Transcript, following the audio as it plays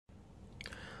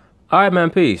All right, man,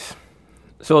 peace.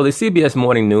 So the CBS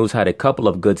Morning News had a couple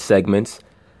of good segments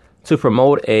to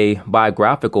promote a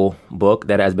biographical book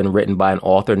that has been written by an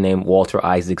author named Walter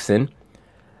Isaacson.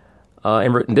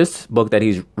 This book that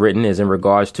he's written is in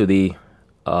regards to the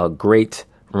great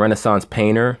Renaissance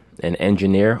painter and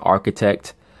engineer,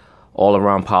 architect,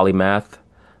 all-around polymath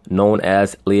known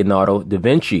as Leonardo da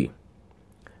Vinci.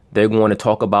 They're going to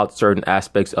talk about certain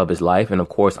aspects of his life, and of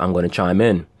course, I'm going to chime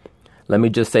in. Let me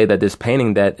just say that this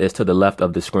painting that is to the left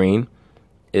of the screen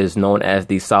is known as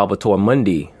the Salvator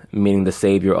Mundi, meaning the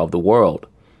savior of the world.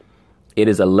 It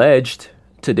is alleged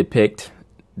to depict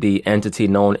the entity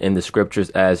known in the scriptures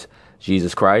as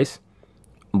Jesus Christ,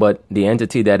 but the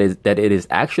entity that it is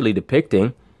actually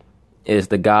depicting is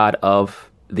the god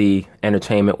of the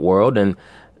entertainment world, and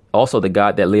also the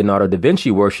god that Leonardo da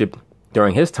Vinci worshipped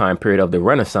during his time period of the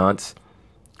Renaissance,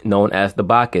 known as the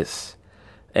Bacchus.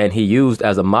 And he used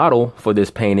as a model for this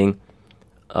painting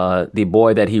the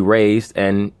boy that he raised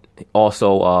and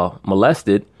also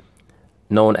molested,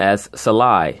 known as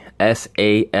Salai,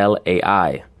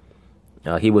 S-A-L-A-I.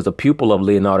 He was a pupil of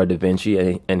Leonardo da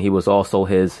Vinci, and he was also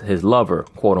his lover,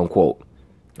 quote unquote.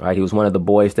 Right? He was one of the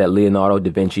boys that Leonardo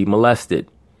da Vinci molested.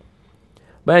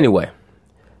 But anyway,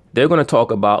 they're going to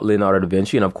talk about Leonardo da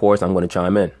Vinci, and of course, I'm going to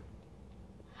chime in.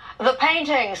 The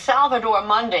painting Salvator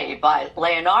Mundi by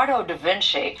Leonardo da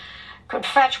Vinci could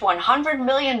fetch $100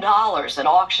 million at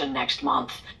auction next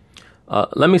month.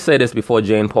 Let me say this before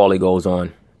Jane Pauley goes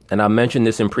on. And I mentioned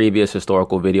this in previous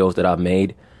historical videos that I've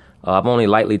made. I've only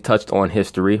lightly touched on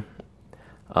history.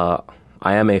 I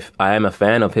am a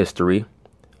fan of history.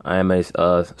 I am a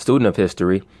student of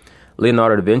history.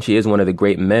 Leonardo da Vinci is one of the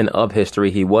great men of history.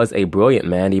 He was a brilliant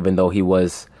man, even though he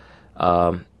was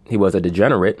a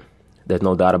degenerate. There's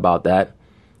no doubt about that.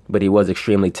 But he was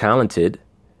extremely talented.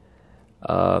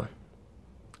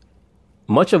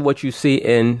 Much of what you see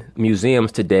in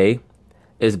museums today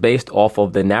is based off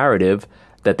of the narrative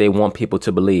that they want people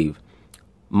to believe.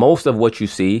 Most of what you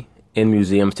see in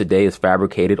museums today is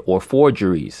fabricated or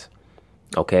forgeries,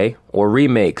 okay, or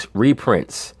remakes,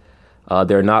 reprints.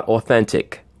 They're not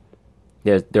authentic.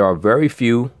 There are very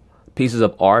few pieces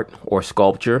of art or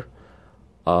sculpture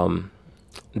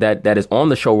that is on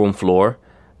the showroom floor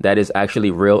that is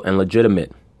actually real and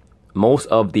legitimate. Most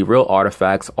of the real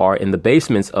artifacts are in the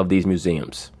basements of these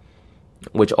museums,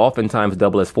 which oftentimes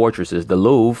double as fortresses. The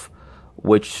Louvre,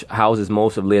 which houses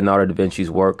most of Leonardo da Vinci's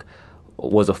work,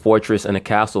 was a fortress and a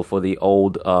castle for the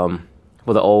old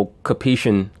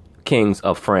Capetian kings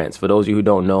of France. For those of you who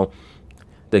don't know,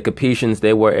 the Capetians,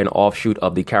 they were an offshoot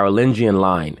of the Carolingian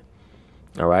line.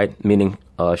 All right, meaning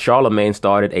Charlemagne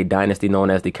started a dynasty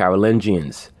known as the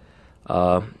Carolingians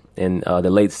in the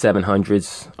late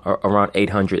 700s, around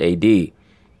 800 AD.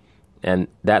 And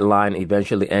that line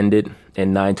eventually ended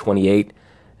in 928,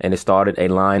 and it started a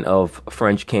line of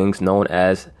French kings known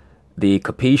as the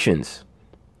Capetians,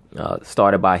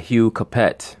 started by Hugh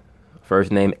Capet,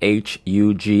 first name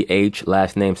H-U-G-H,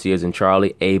 last name C as in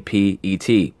Charlie,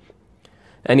 A-P-E-T.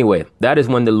 Anyway, that is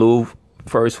when the Louvre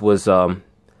first was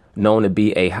known to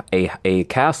be a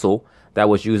castle that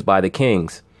was used by the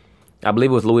kings. I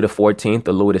believe it was Louis XIV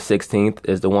or Louis XVI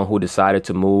is the one who decided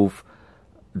to move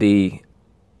the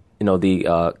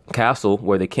castle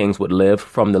where the kings would live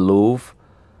from the Louvre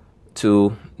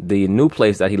to the new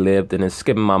place that he lived, and it's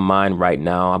skipping my mind right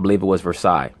now. I believe it was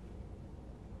Versailles.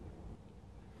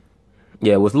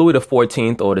 Yeah, it was Louis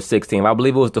XIV or the 16th. I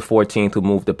believe it was the 14th who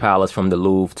moved the palace from the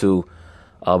Louvre to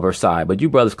Versailles. But you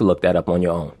brothers could look that up on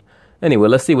your own. Anyway,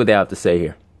 let's see what they have to say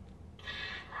here.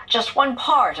 Just one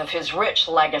part of his rich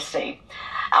legacy.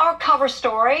 Our cover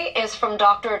story is from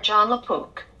Dr. John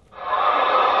LaPouque.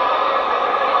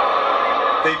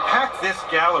 They packed this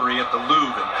gallery at the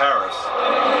Louvre in Paris,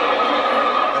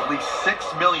 at least 6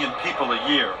 million people a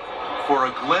year, for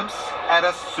a glimpse at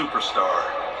a superstar.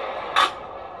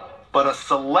 But a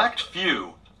select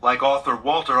few, like author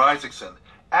Walter Isaacson,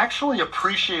 actually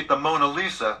appreciate the Mona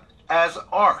Lisa as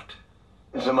art.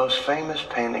 It's the most famous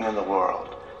painting in the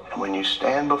world. And when you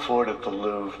stand before it at the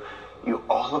Louvre, you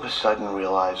all of a sudden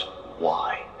realize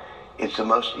why. It's the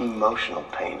most emotional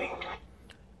painting.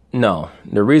 No,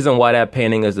 the reason why that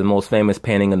painting is the most famous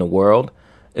painting in the world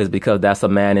is because that's a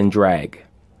man in drag.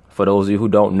 For those of you who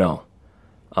don't know,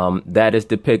 that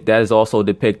is also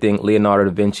depicting Leonardo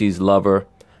da Vinci's lover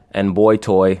and boy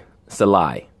toy,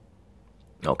 Salai.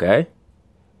 Okay,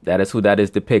 that is who that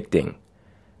is depicting.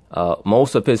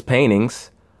 Most of his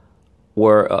paintings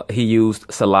were he used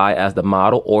Salai as the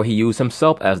model, or he used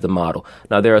himself as the model.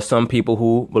 Now, there are some people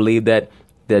who believe that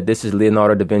this is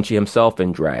Leonardo da Vinci himself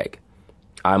in drag.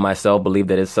 I myself believe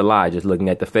that it's a lie, just looking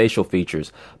at the facial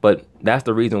features. But that's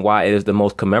the reason why it is the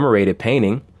most commemorated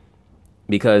painting,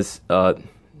 because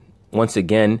once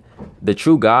again, the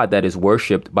true God that is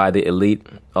worshipped by the elite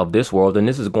of this world, and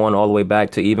this is going all the way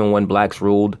back to even when blacks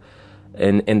ruled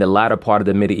in the latter part of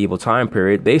the medieval time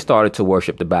period, they started to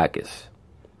worship the Bacchus.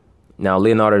 Now,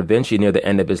 Leonardo da Vinci, near the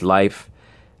end of his life,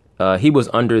 he was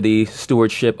under the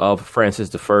stewardship of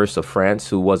Francis I of France,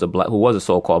 who was a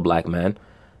so-called black man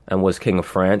and was king of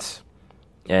France.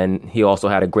 And he also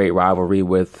had a great rivalry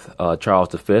with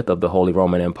Charles V of the Holy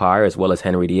Roman Empire, as well as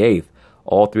Henry VIII.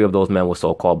 All three of those men were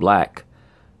so-called black.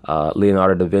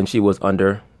 Leonardo da Vinci was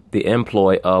under the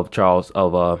employ of Francis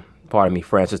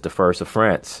I of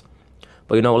France.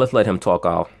 But you know, let's let him talk.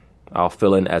 I'll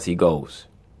fill in as he goes.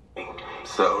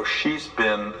 So she's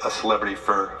been a celebrity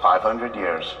for 500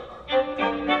 years.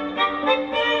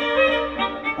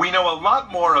 We know a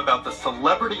lot more about the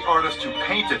celebrity artist who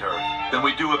painted her than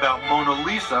we do about Mona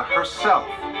Lisa herself.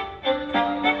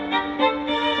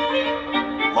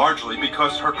 Largely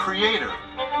because her creator,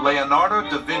 Leonardo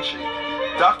da Vinci,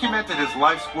 documented his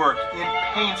life's work in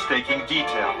painstaking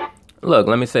detail. Look,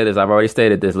 let me say this. I've already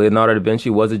stated this. Leonardo da Vinci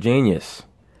was a genius.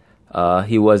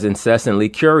 He was incessantly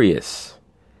curious.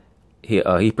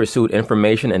 He pursued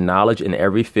information and knowledge in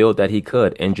every field that he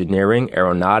could: engineering,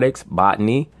 aeronautics,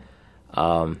 botany,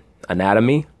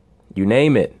 anatomy, you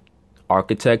name it,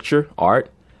 architecture, art.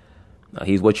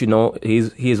 He's what is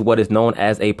known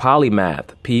as a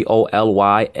polymath,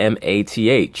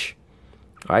 Polymath.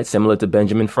 All right, similar to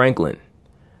Benjamin Franklin.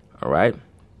 All right,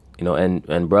 you know,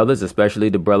 and brothers, especially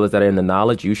the brothers that are in the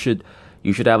knowledge, you should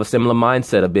have a similar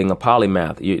mindset of being a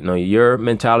polymath. You know, your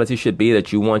mentality should be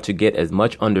that you want to get as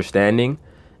much understanding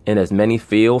in as many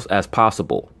fields as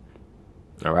possible.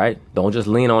 All right, don't just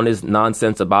lean on this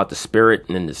nonsense about the spirit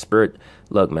and the spirit.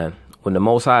 Look, man. When the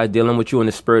Most High is dealing with you in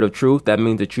the spirit of truth, that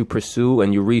means that you pursue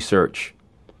and you research.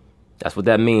 That's what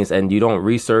that means. And you don't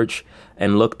research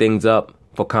and look things up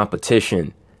for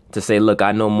competition to say, look,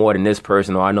 I know more than this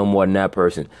person or I know more than that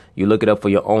person. You look it up for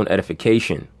your own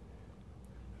edification.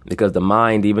 Because the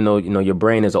mind, even though, you know, your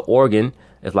brain is an organ,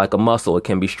 it's like a muscle. It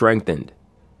can be strengthened.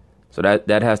 So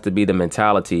that has to be the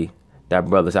mentality that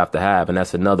brothers have to have. And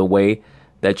that's another way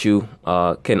that you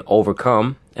can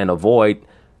overcome and avoid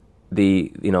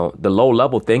the low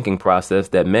level thinking process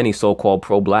that many so-called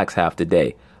pro-blacks have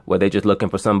today, where they're just looking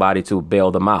for somebody to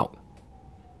bail them out.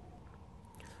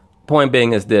 Point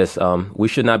being is this: we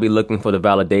should not be looking for the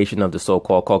validation of the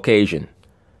so-called Caucasian.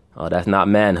 That's not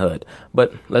manhood.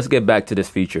 But let's get back to this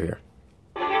feature here.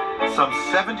 Some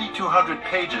 7,200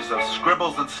 pages of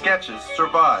scribbles and sketches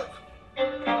survive.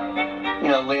 You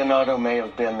know, Leonardo may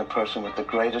have been the person with the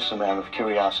greatest amount of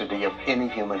curiosity of any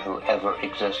human who ever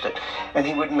existed. And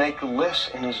he would make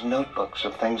lists in his notebooks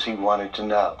of things he wanted to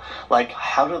know. Like,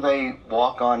 how do they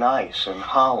walk on ice in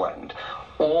Holland?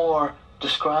 Or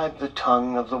describe the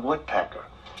tongue of the woodpecker.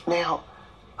 Now,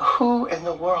 who in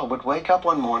the world would wake up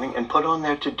one morning and put on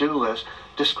their to-do list,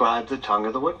 describe the tongue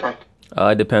of the woodpecker?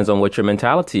 It depends on what your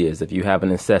mentality is. If you have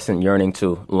an incessant yearning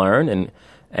to learn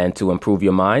and to improve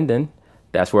your mind, then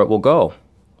that's where it will go.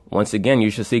 Once again, you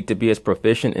should seek to be as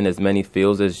proficient in as many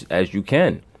fields as you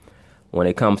can when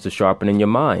it comes to sharpening your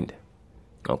mind.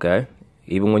 Okay?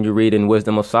 Even when you read in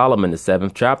Wisdom of Solomon, the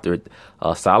 7th chapter,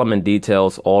 Solomon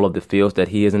details all of the fields that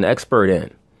he is an expert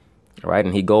in. Right?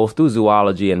 And he goes through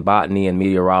zoology and botany and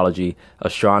meteorology,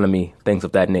 astronomy, things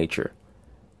of that nature.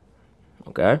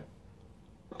 Okay?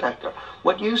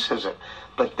 What use is it?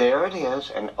 But there it is,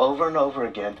 and over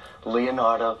again,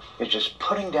 Leonardo is just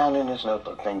putting down in his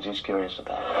notebook things he's curious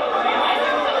about.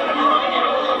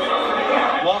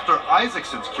 Walter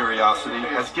Isaacson's curiosity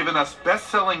has given us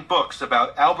best-selling books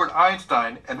about Albert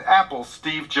Einstein and Apple's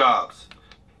Steve Jobs.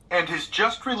 And his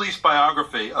just-released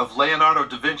biography of Leonardo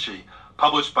da Vinci,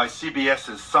 published by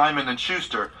CBS's Simon &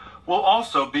 Schuster, will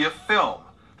also be a film,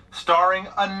 starring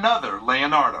another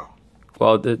Leonardo.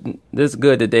 Well, this is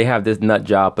good that they have this nut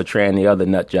job portraying the other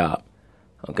nut job,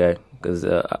 okay? Because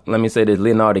let me say this: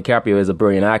 Leonardo DiCaprio is a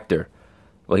brilliant actor,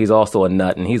 but he's also a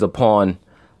nut, and he's a pawn.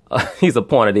 He's a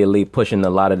pawn of the elite, pushing a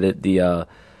lot of the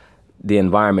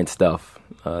environment stuff.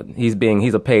 He's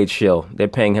a paid shill. They're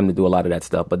paying him to do a lot of that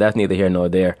stuff, but that's neither here nor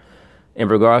there. In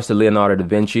regards to Leonardo da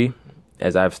Vinci,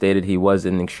 as I've stated, he was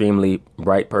an extremely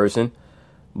bright person,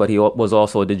 but he was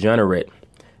also a degenerate.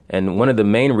 And one of the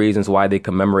main reasons why they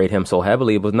commemorate him so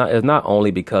heavily is not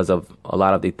only because of a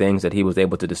lot of the things that he was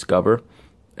able to discover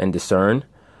and discern,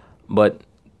 but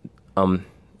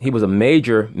he was a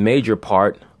major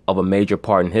part of a major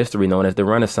part in history known as the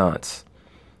Renaissance.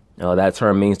 That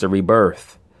term means the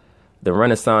rebirth. The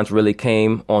Renaissance really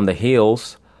came on the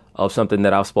heels of something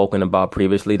that I've spoken about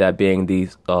previously, that being the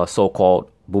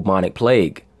so-called bubonic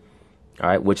plague, all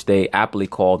right, which they aptly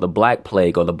call the Black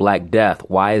Plague or the Black Death.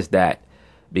 Why is that?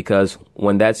 Because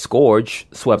when that scourge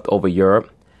swept over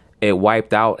Europe, it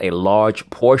wiped out a large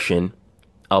portion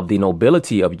of the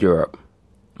nobility of Europe,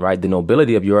 right? The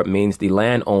nobility of Europe means the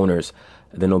landowners.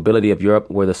 The nobility of Europe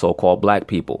were the so-called black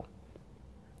people.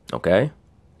 Okay?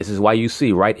 This is why you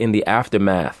see right in the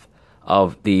aftermath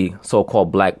of the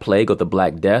so-called Black Plague or the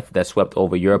Black Death that swept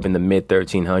over Europe in the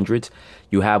mid-1300s,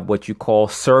 you have what you call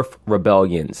serf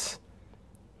rebellions.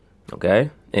 Okay?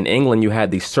 In England, you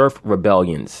had the serf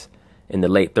rebellions in the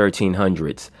late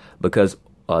 1300s because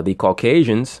the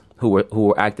Caucasians who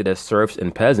were acted as serfs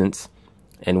and peasants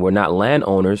and were not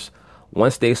landowners,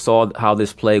 once they saw how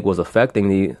this plague was affecting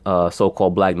the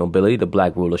so-called black nobility, the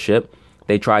black rulership,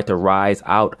 they tried to rise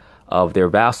out of their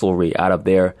vassalry, out of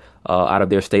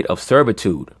their state of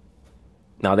servitude.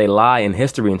 Now they lie in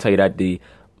history and tell you that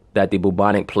the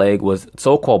bubonic plague was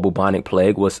so-called bubonic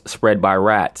plague was spread by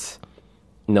rats.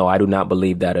 No, I do not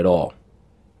believe that at all.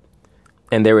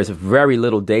 And there is very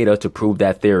little data to prove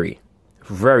that theory.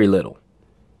 Very little.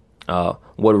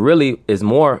 What really is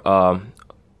more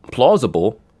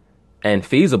plausible and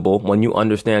feasible when you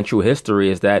understand true history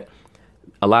is that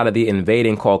a lot of the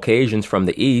invading Caucasians from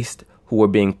the east who were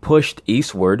being pushed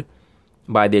eastward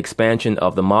by the expansion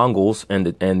of the Mongols and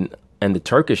the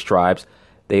Turkish tribes,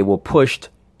 they were pushed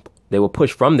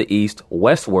from the east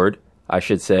westward, I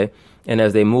should say. And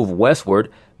as they moved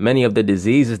westward, many of the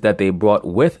diseases that they brought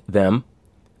with them,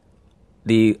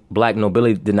 the black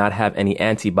nobility did not have any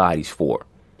antibodies for.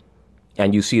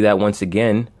 And you see that once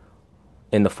again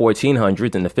in the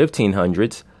 1400s and the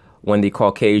 1500s, when the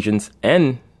Caucasians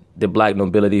and the black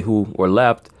nobility who were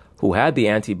left, who had the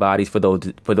antibodies for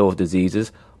those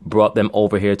diseases, brought them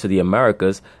over here to the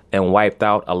Americas and wiped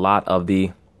out a lot of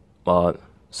the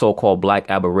so-called black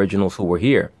aboriginals who were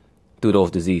here through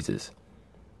those diseases.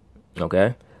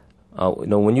 Okay,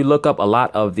 when you look up a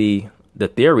lot of the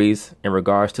theories in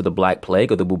regards to the Black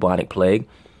Plague or the bubonic plague,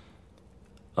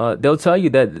 they'll tell you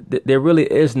that there really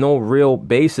is no real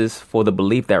basis for the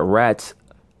belief that rats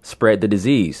spread the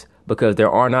disease, because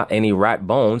there are not any rat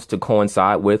bones to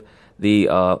coincide with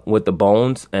the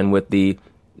bones and with the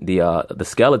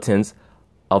skeletons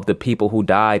of the people who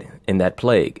died in that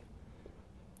plague.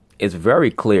 It's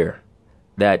very clear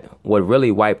that what really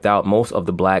wiped out most of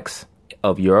the blacks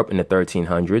of Europe in the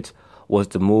 1300s was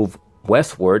the move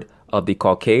westward of the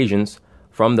Caucasians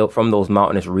from those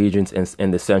mountainous regions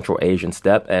in the Central Asian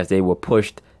steppe, as they were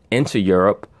pushed into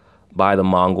Europe by the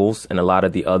Mongols and a lot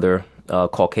of the other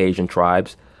Caucasian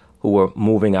tribes who were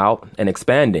moving out and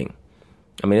expanding.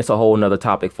 I mean, it's a whole nother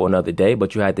topic for another day,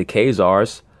 but you had the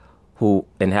Khazars who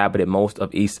inhabited most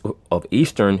of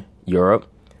Eastern Europe.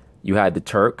 You had the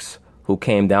Turks who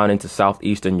came down into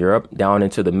southeastern Europe, down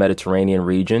into the Mediterranean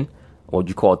region, what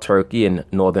you call Turkey and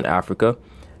northern Africa.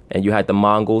 And you had the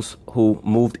Mongols who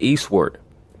moved eastward.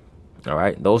 All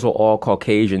right. Those were all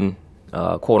Caucasian,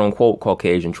 quote unquote,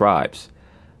 Caucasian tribes.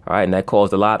 All right. And that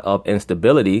caused a lot of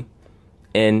instability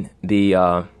in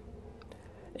the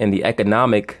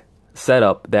economic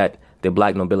setup that the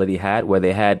black nobility had, where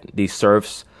they had these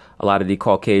serfs. A lot of the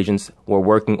Caucasians were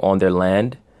working on their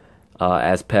land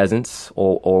as peasants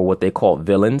or what they call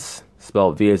villains,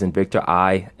 spelled V as in Victor,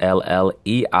 Illeins.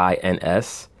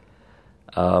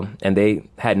 And they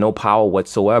had no power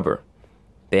whatsoever.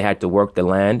 They had to work the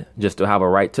land just to have a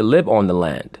right to live on the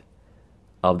land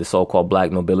of the so-called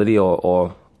black nobility,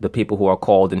 or the people who are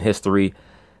called in history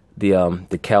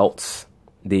the Celts,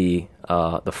 the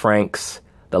Franks,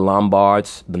 the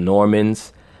Lombards, the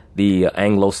Normans, the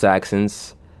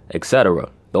Anglo-Saxons, etc.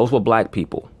 Those were black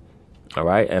people. All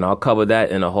right. And I'll cover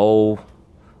that in a whole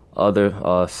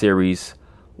other series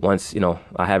once,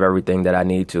 I have everything that I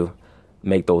need to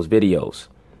make those videos.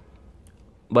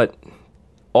 But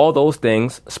all those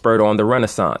things spurred on the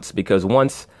Renaissance, because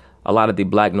once a lot of the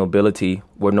black nobility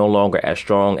were no longer as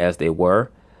strong as they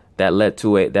were, that led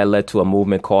to a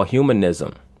movement called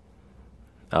humanism,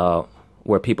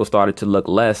 where people started to look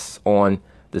less on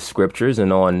the scriptures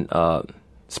and on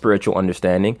spiritual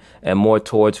understanding and more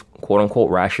towards quote unquote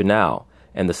rationale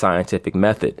and the scientific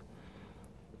method.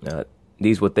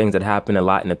 These were things that happened a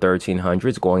lot in the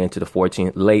 1300s, going into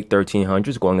the late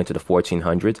 1300s, going into the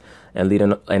 1400s,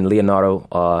 and Leonardo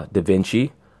Da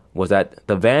Vinci was at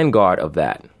the vanguard of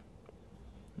that.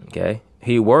 Okay,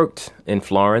 he worked in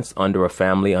Florence under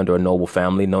a noble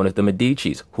family known as the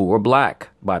Medicis, who were black,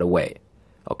 by the way.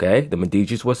 Okay, the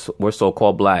Medicis were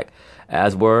so-called black,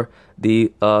 as were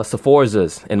the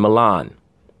Sforzas in Milan.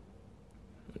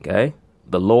 Okay,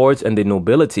 the lords and the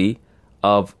nobility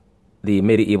of the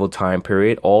medieval time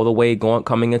period, all the way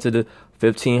coming into the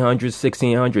 1500s,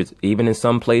 1600s, even in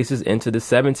some places into the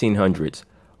 1700s,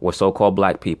 were so-called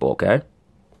black people, okay?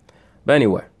 But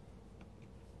anyway.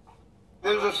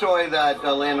 There's a story that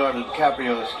Leonardo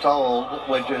DiCaprio has told,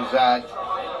 which is that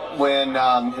when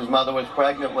his mother was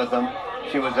pregnant with him,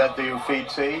 she was at the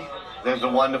Uffizi. There's a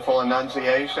wonderful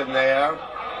Annunciation there.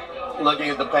 Looking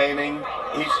at the painting,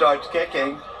 he starts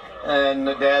kicking, and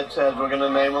the dad says, we're going to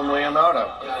name him Leonardo.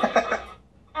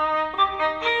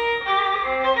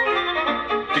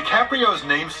 DiCaprio's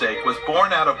namesake was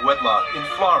born out of wedlock in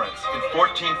Florence in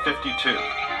 1452.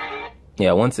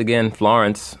 Yeah, once again,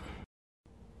 Florence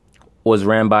was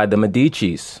ran by the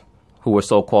Medicis, who were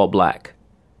so-called black.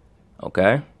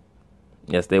 Okay?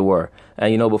 Yes, they were.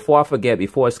 And, before I forget,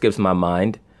 before it skips my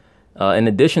mind, in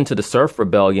addition to the serf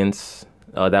rebellions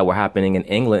that were happening in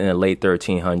England in the late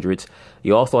 1300s,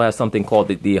 you also have something called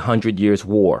the 100 Years'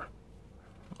 War.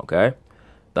 Okay?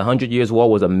 The 100 Years'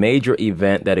 War was a major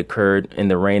event that occurred in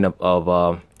the reign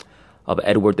of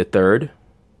Edward III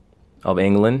of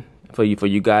England. For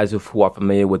you guys who are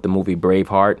familiar with the movie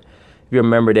Braveheart, if you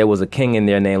remember, there was a king in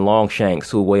there named Longshanks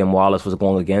who William Wallace was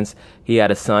going against. He had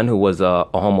a son who was a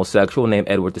homosexual named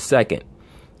Edward II.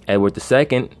 Edward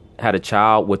II had a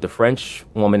child with the French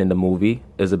woman in the movie,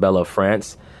 Isabella of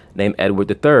France, named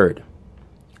Edward III.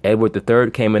 Edward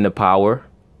III came into power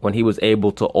when he was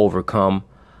able to overcome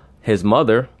his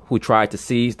mother, who tried to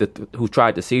seize the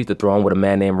throne with a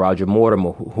man named Roger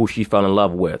Mortimer, who she fell in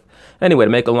love with. Anyway,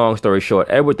 to make a long story short,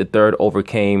 Edward III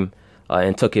overcame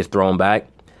and took his throne back.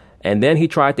 And then he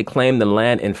tried to claim the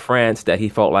land in France that he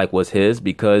felt like was his,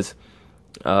 because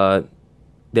there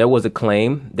was a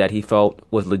claim that he felt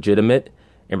was legitimate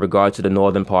in regard to the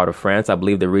northern part of France. I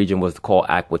believe the region was called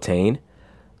Aquitaine,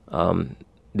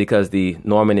 because the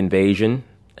Norman invasion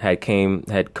had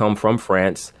come from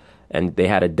France, and they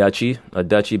had a duchy. A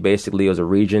duchy basically is a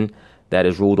region that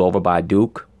is ruled over by a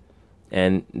duke.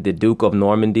 And the Duke of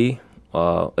Normandy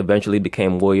eventually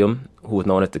became William, who was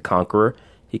known as the Conqueror.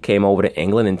 He came over to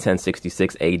England in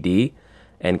 1066 AD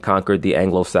and conquered the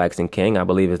Anglo-Saxon king. I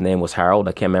believe his name was Harold.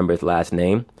 I can't remember his last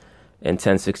name. In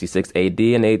 1066 AD,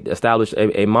 and they established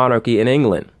a monarchy in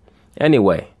England.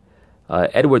 Anyway,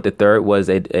 Edward III was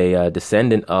a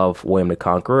descendant of William the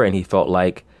Conqueror, and he felt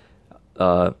like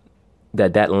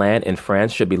that land in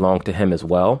France should belong to him as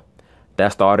well.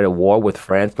 That started a war with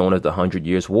France known as the 100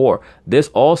 Years' War. This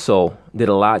also did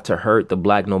a lot to hurt the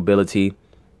black nobility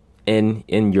in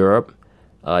Europe,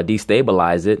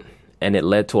 destabilize it, and it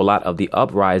led to a lot of the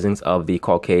uprisings of the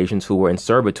Caucasians who were in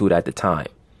servitude at the time.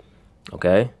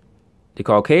 Okay? The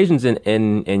Caucasians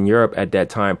in Europe at that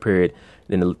time period,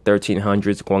 in the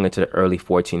 1300s going into the early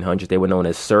 1400s, they were known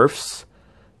as serfs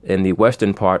in the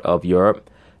western part of Europe.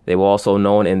 They were also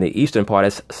known in the eastern part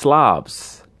as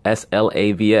Slavs,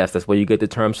 S-L-A-V-S. That's where you get the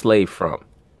term slave from.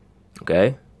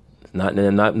 Okay?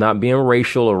 Not being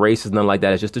racial or racist, nothing like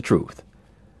that. It's just the truth.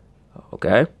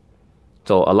 Okay?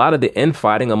 So a lot of the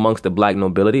infighting amongst the black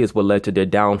nobility is what led to their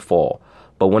downfall.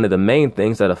 But one of the main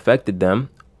things that affected them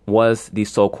was the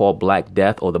so-called Black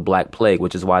Death or the Black Plague,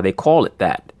 which is why they call it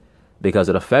that, because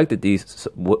it affected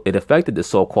the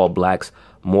so-called blacks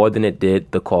more than it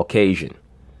did the Caucasian.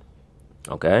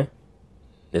 Okay,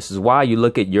 this is why you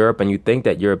look at Europe and you think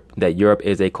that Europe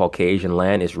is a Caucasian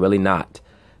land. It's really not.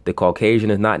 The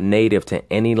Caucasian is not native to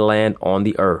any land on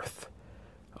the earth.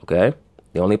 Okay,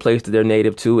 the only place that they're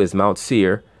native to is Mount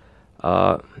Seir,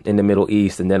 in the Middle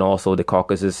East, and then also the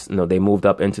Caucasus. They moved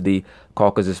up into the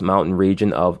Caucasus mountain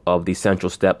region of the central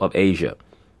steppe of Asia,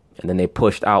 and then they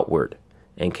pushed outward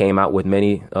and came out with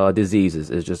many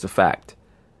diseases. It's just a fact.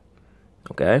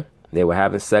 Okay, they were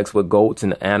having sex with goats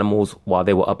and animals while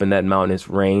they were up in that mountainous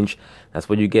range. That's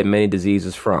where you get many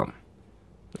diseases from.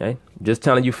 Okay, just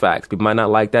telling you facts. People might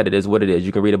not like that. It is what it is.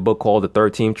 You can read a book called The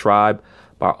 13th Tribe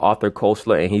by Arthur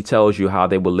Koestler, and he tells you how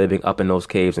they were living up in those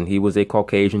caves, and he was a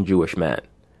Caucasian Jewish man.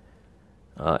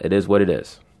 It is what it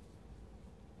is.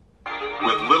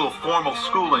 With little formal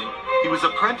schooling, he was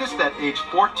apprenticed at age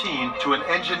 14 to an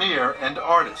engineer and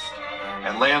artist.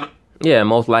 And yeah,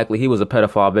 most likely he was a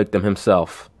pedophile victim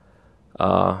himself.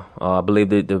 I believe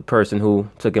the person who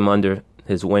took him under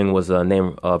his wing was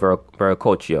named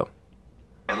Verrocchio.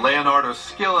 And Leonardo's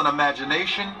skill and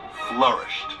imagination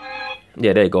flourished.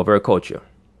 Yeah, there you go, Verrocchio.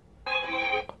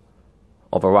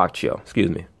 Or Verrocchio, excuse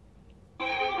me.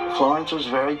 Florence was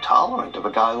very tolerant of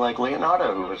a guy like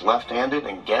Leonardo, who was left-handed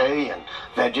and gay and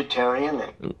vegetarian.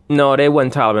 No, they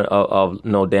wasn't tolerant of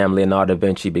no damn Leonardo da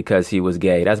Vinci because he was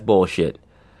gay. That's bullshit.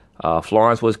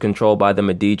 Florence was controlled by the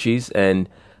Medicis, and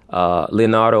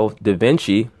Leonardo da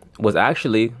Vinci was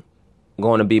actually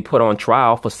going to be put on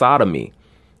trial for sodomy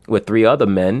with 3 other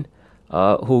men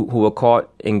who were caught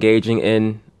engaging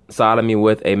in sodomy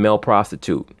with a male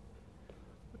prostitute.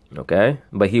 Okay,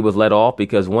 but he was let off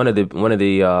because one of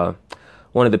the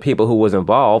people who was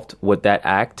involved with that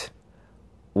act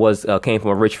was came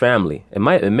from a rich family. It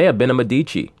may have been a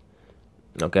Medici.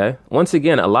 Okay, once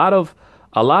again, a lot of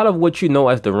what you know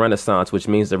as the Renaissance, which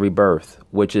means the rebirth,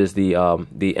 which is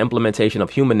the implementation of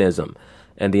humanism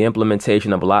and the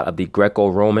implementation of a lot of the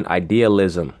Greco-Roman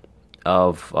idealism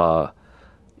of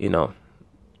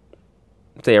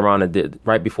say around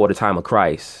right before the time of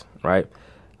Christ, right?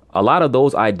 A lot of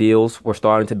those ideals were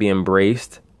starting to be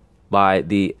embraced by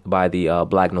the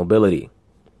black nobility,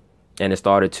 and it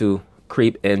started to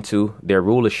creep into their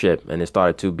rulership, and it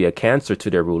started to be a cancer to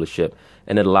their rulership,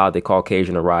 and it allowed the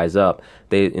Caucasian to rise up.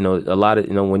 They,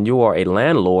 when you are a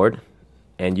landlord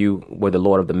and you were the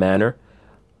lord of the manor,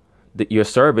 your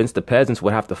servants, the peasants,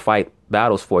 would have to fight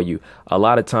battles for you. A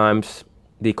lot of times,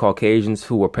 the Caucasians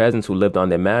who were peasants who lived on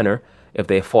their manor, if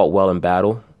they fought well in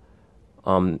battle,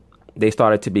 they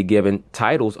started to be given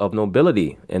titles of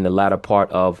nobility in the latter part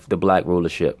of the black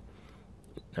rulership.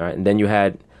 All right, and then you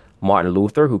had Martin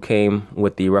Luther, who came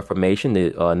with the Reformation,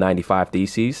 the 95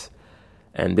 Theses,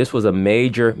 and this was a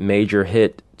major, major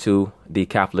hit to the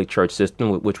Catholic Church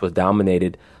system, which was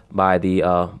dominated by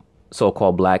the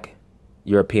so-called black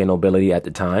European nobility at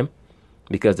the time,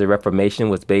 because the Reformation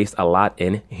was based a lot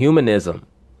in humanism.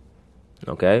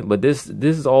 Okay, but these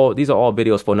are all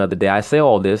videos for another day. I say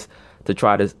all this to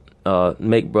try to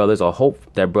make brothers, or hope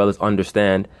that brothers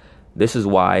understand, this is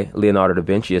why Leonardo da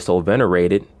Vinci is so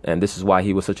venerated, and this is why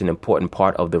he was such an important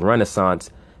part of the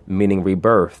Renaissance, meaning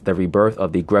rebirth, the rebirth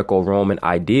of the Greco-Roman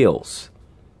ideals.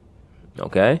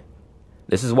 Okay,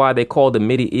 this is why they call the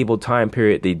medieval time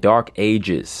period the Dark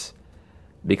Ages,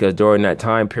 because during that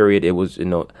time period, it was,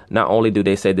 not only do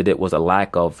they say that it was a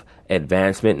lack of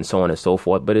advancement and so on and so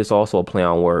forth, but it's also a play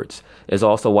on words. It's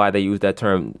also why they use that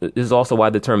term. This is also why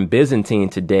the term Byzantine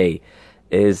today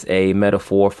is a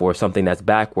metaphor for something that's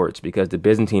backwards, because the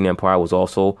Byzantine Empire was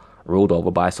also ruled over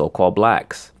by so-called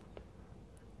blacks.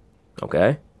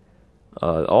 Okay,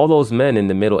 all those men in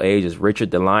the Middle Ages,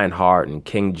 Richard the Lionheart and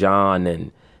King John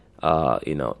and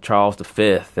Charles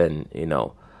V and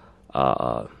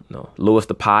Louis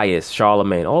the Pious,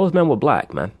 Charlemagne, all those men were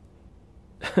black, man.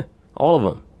 All of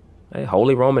them. Hey,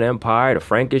 Holy Roman Empire, the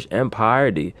Frankish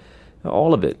Empire,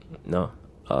 all of it.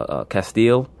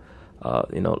 Castile,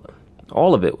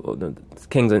 all of it. The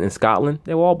kings in Scotland,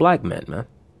 they were all black men, man.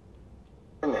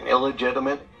 And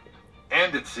illegitimate.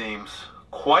 And it seems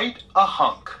quite a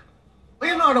hunk.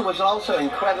 Leonardo was also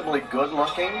incredibly good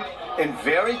looking, in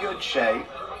very good shape,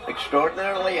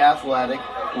 extraordinarily athletic,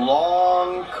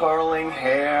 long curling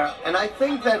hair, and I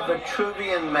think that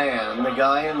Vitruvian man, the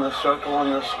guy in the circle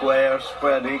and the square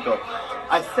spread eagle,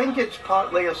 I think it's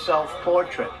partly a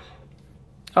self-portrait.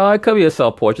 It could be a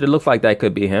self-portrait. It looks like that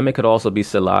could be him. It could also be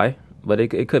Salai, but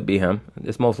it could be him.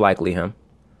 It's most likely him.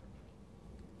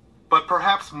 But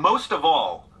perhaps most of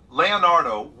all,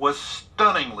 Leonardo was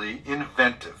stunningly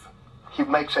inventive. He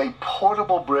makes a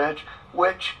portable bridge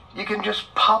which you can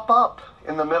just pop up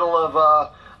in the middle of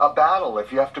a battle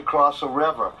if you have to cross a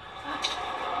river.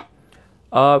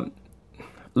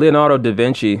 Leonardo da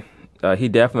Vinci, he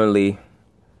definitely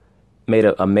made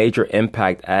a major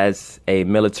impact as a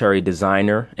military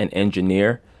designer and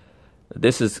engineer.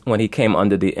 This is when he came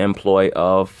under the employ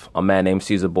of a man named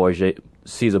Caesar Borgia.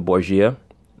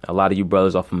 A lot of you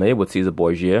brothers are familiar with Caesar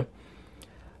Borgia.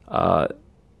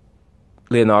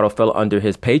 Leonardo fell under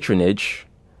his patronage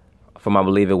from, I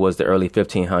believe it was the early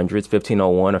 1500s,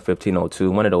 1501 or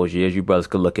 1502, one of those years. You brothers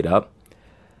could look it up.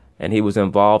 And he was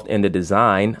involved in the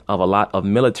design of a lot of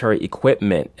military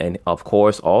equipment. And of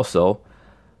course, also,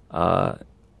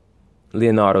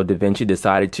 Leonardo da Vinci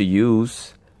decided to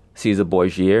use Caesar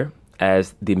Borgia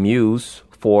as the muse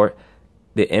for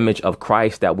the image of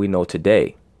Christ that we know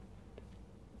today.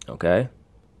 Okay?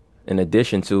 In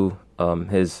addition to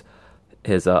his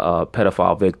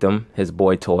pedophile victim, his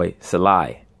boy toy,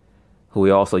 Salai, who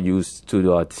he also used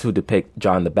to depict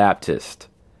John the Baptist.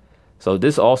 So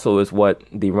this also is what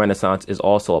the Renaissance is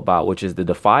also about, which is the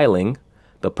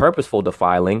purposeful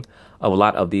defiling of a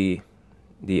lot of the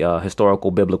historical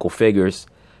biblical figures,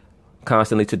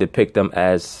 constantly to depict them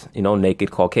as, naked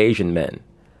Caucasian men,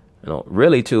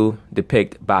 really to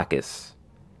depict Bacchus.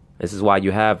 This is why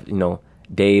you have,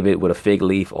 David with a fig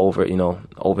leaf over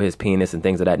his penis and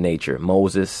things of that nature.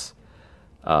 Moses,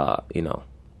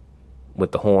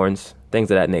 with the horns,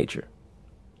 things of that nature.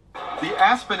 The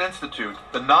Aspen Institute,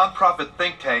 the nonprofit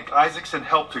think tank Isaacson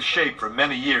helped to shape for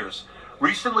many years,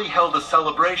 recently held a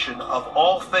celebration of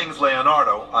all things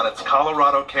Leonardo on its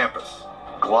Colorado campus.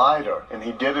 glider, and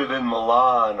he did it in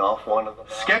Milan off one of the...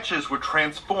 Sketches were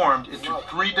transformed into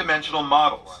three-dimensional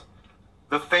models.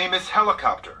 The famous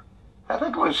helicopter. I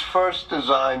think it was first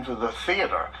designed for the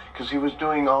theater, because he was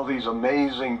doing all these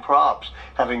amazing props,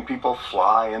 having people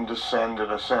fly and descend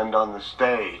and ascend on the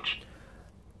stage.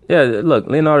 Yeah, look,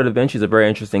 Leonardo da Vinci is a very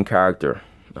interesting character.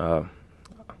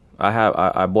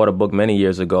 I bought a book many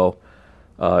years ago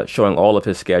showing all of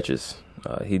his sketches.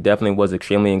 He definitely was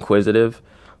extremely inquisitive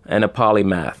and a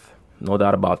polymath, no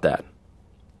doubt about that.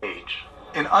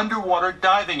 An underwater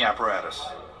diving apparatus.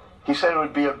 He said it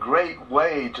would be a great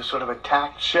way to sort of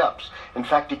attack ships. In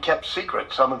fact, he kept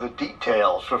secret some of the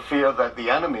details for fear that the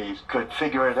enemies could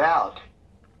figure it out.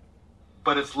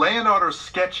 But it's Leonardo's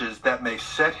sketches that may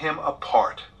set him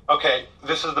apart. Okay,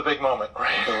 this is the big moment,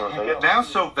 right? Now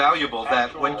so valuable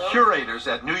that when curators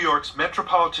at New York's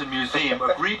Metropolitan Museum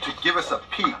agreed to give us a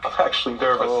peek... I'm actually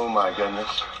nervous. Oh, my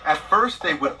goodness. At first,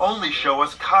 they would only show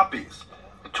us copies,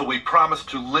 until we promised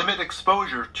to limit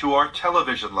exposure to our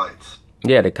television lights.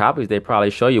 Yeah, the copies they probably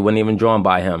show you weren't even drawn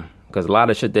by him, because a lot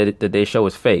of shit that they show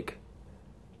is fake.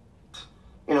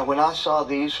 You know, when I saw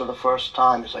these for the first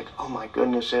time, it's like, oh my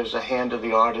goodness, there's the hand of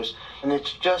the artist. And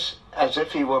it's just as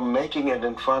if he were making it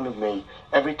in front of me.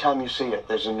 Every time you see it,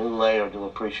 there's a new layer to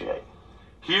appreciate.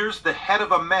 Here's the head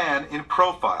of a man in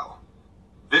profile.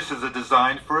 This is a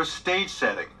design for a stage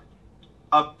setting.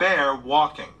 A bear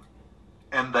walking.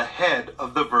 And the head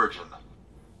of the Virgin.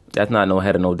 That's not no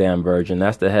head of no damn virgin.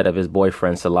 That's the head of his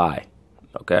boyfriend, Salai.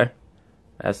 Okay?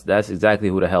 That's exactly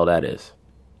who the hell that is.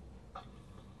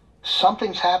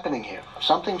 Something's happening here.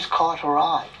 Something's caught her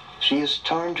eye. She has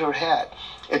turned her head.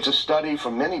 It's a study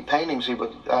from many paintings he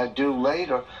would do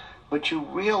later, but you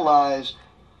realize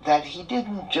that he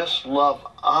didn't just love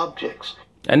objects.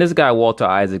 And this guy, Walter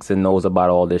Isaacson, knows about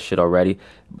all this shit already,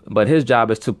 but his job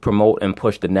is to promote and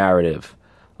push the narrative.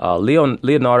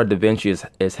 Leonardo da Vinci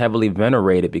is heavily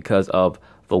venerated because of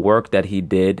the work that he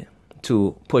did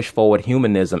to push forward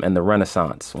humanism and the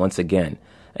Renaissance once again,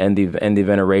 and the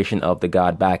veneration of the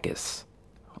god Bacchus.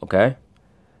 Okay?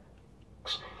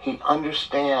 He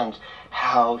understands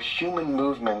how human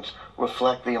movements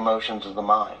reflect the emotions of the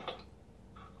mind.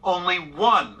 Only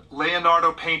one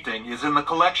Leonardo painting is in the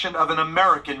collection of an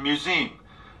American museum.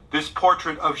 This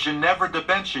portrait of Ginevra da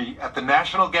Vinci at the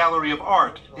National Gallery of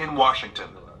Art in Washington.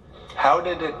 How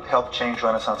did it help change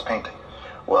Renaissance painting?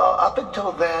 Well, up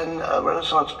until then,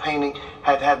 Renaissance painting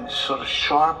had sort of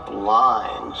sharp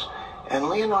lines. And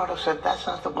Leonardo said that's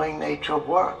not the way nature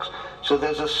works. So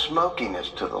there's a smokiness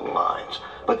to the lines.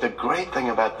 But the great thing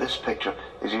about this picture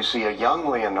is you see a young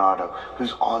Leonardo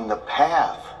who's on the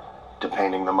path to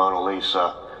painting the Mona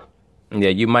Lisa. Yeah,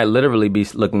 you might literally be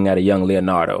looking at a young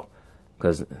Leonardo,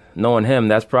 because knowing him,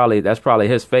 that's probably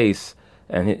his face,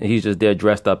 and he's just there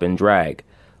dressed up in drag.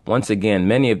 Once again,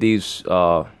 many of these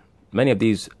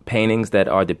paintings that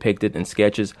are depicted in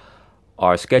sketches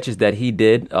are sketches that he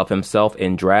did of himself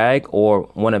in drag or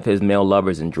one of his male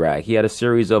lovers in drag. He had a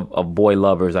series of boy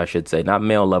lovers, I should say, not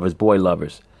male lovers, boy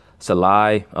lovers.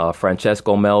 Salai,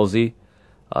 Francesco Melzi,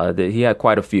 he had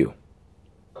quite a few.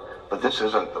 But this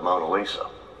isn't the Mona Lisa.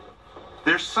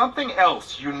 There's something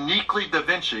else uniquely Da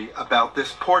Vinci about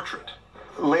this portrait.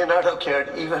 Leonardo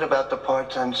cared even about the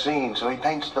parts unseen, so he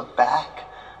paints the back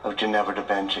of Ginevra da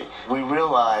Vinci. We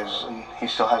realize he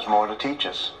still has more to teach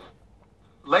us.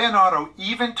 Leonardo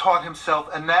even taught himself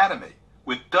anatomy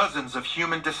with dozens of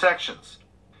human dissections.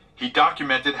 He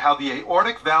documented how the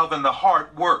aortic valve in the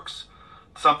heart works,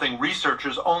 something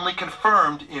researchers only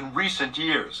confirmed in recent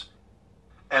years.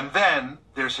 And then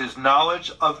there's his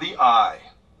knowledge of the eye.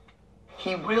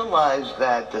 He realized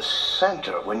that the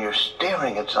center, when you're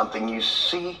staring at something, you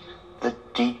see the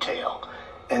detail.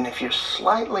 And if you're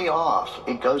slightly off,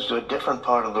 it goes to a different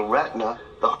part of the retina.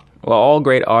 Well, all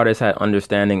great artists had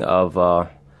understanding of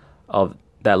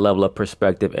that level of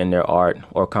perspective in their art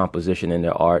or composition in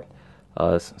their art,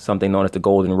 something known as the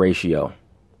golden ratio.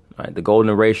 Right? The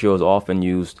golden ratio is often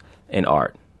used in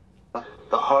art.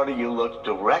 The harder you look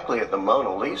directly at the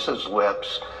Mona Lisa's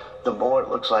lips, the more it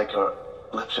looks like her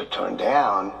lips are turned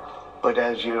down. But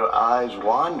as your eyes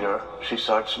wander, she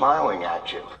starts smiling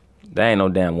at you. That ain't no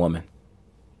damn woman.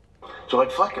 So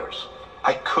it flickers.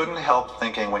 I couldn't help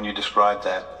thinking when you described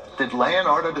that. Did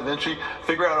Leonardo da Vinci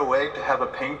figure out a way to have a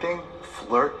painting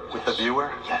flirt with the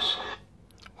viewer? Yes.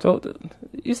 So,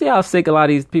 you see how sick a lot of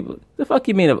these people... The fuck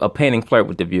you mean a painting flirt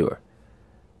with the viewer?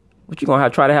 What, you gonna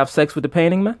try to have sex with the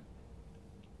painting, man?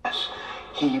 Yes.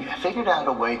 He figured out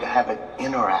a way to have it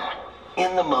interact.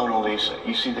 In the Mona Lisa,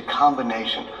 you see the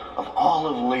combination of all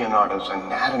of Leonardo's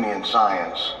anatomy and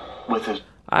science with his...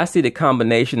 I see the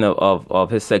combination of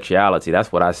his sexuality.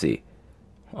 That's what I see.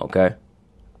 Okay?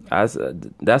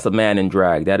 That's a man in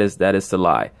drag. That is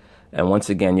Salai. And once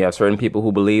again, you have certain people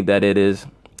who believe that it is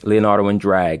Leonardo in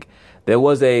drag. There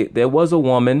was a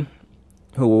woman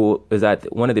who is at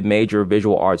one of the major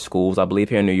visual arts schools, I believe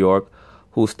here in New York,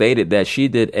 who stated that she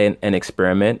did an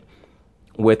experiment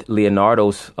with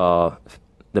Leonardo's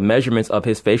the measurements of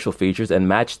his facial features and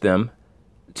matched them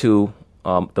to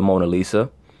the Mona Lisa.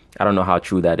 I don't know how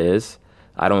true that is.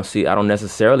 I don't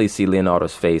necessarily see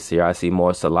Leonardo's face here. I see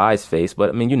more Salai's face, but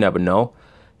I mean, you never know.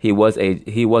 He was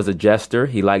a jester.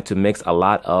 He liked to mix a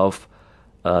lot of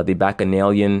the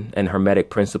Bacchanalian and Hermetic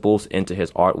principles into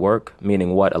his artwork,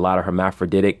 meaning what? A lot of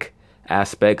hermaphroditic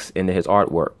aspects into his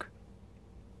artwork.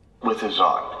 With his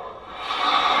art.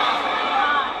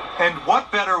 And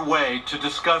what better way to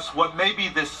discuss what may be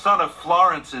this son of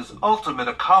Florence's ultimate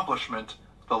accomplishment,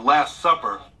 the Last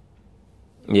Supper?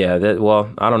 Yeah,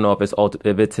 I don't know if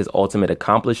it's his ultimate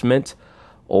accomplishment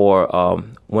or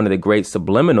one of the great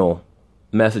subliminal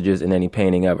messages in any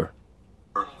painting ever.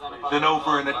 Than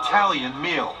over an Italian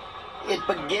meal. It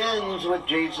begins with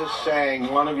Jesus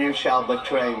saying, "One of you shall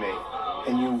betray me."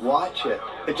 And you watch it.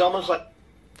 It's almost like...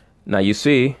 Now you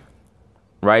see,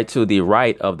 right to the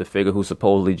right of the figure who's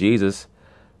supposedly Jesus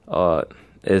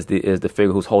is the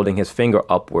figure who's holding his finger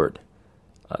upward.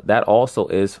 That also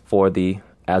is for the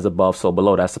as above, so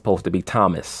below. That's supposed to be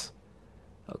Thomas.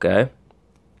 Okay?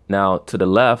 Now, to the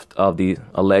left of the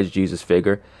alleged Jesus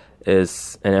figure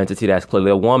is an entity that's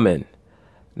clearly a woman.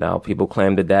 Now, people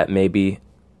claim that may be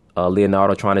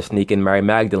Leonardo trying to sneak in Mary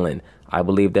Magdalene. I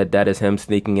believe that is him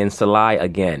sneaking in Salai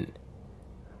again.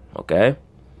 Okay?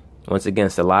 Once again,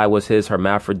 Salai was his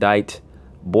hermaphrodite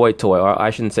boy toy. Or I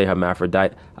shouldn't say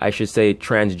hermaphrodite. I should say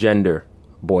transgender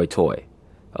boy toy.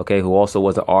 Okay? Who also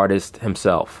was an artist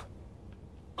himself.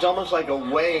 It's almost like a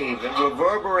wave. It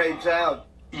reverberates out.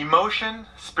 Emotion,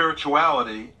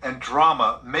 spirituality, and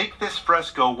drama make this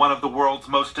fresco one of the world's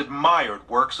most admired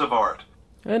works of art.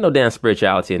 Ain't no damn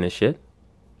spirituality in this shit.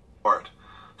 Art,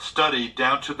 studied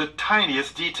down to the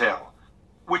tiniest detail,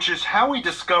 which is how we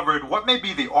discovered what may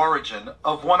be the origin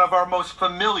of one of our most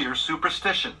familiar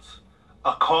superstitions,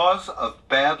 a cause of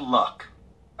bad luck.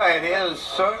 It is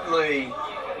certainly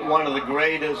one of the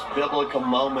greatest biblical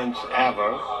moments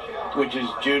ever, which is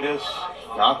Judas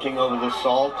knocking over the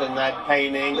salt in that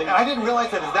painting. I didn't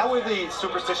realize that. Is that where the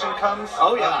superstition comes?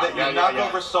 Oh, yeah. That you knock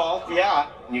over salt? Yeah.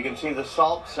 You can see the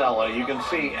salt cellar. You can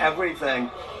see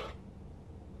everything.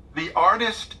 The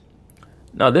artist...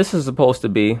 Now, this is supposed to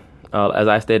be, as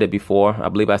I stated before, I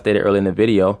believe I stated earlier in the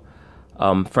video,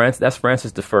 that's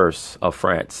Francis I of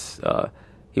France.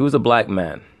 He was a black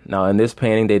man. Now, in this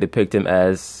painting, they depict him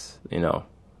as,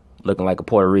 looking like a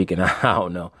Puerto Rican. I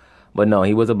don't know. But no,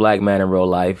 he was a black man in real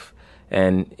life.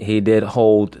 And he did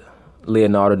hold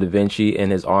Leonardo da Vinci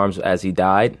in his arms as he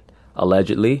died,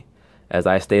 allegedly, as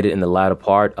I stated in the latter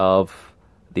part of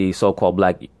the so-called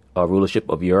black rulership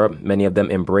of Europe. Many of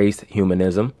them embraced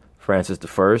humanism. Francis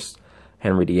I,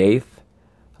 Henry VIII.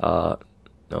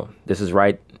 This is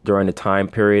right during the time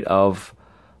period of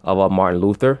Martin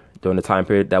Luther, during the time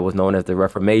period that was known as the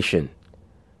Reformation,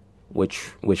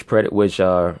 which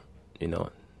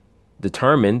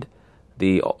determined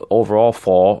the overall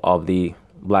fall of the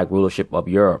black rulership of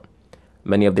Europe.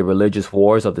 Many of the religious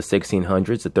wars of the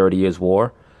 1600s, the 30 Years'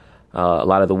 War, a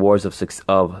lot of the wars of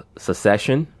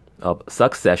succession,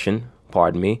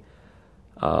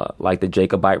 like the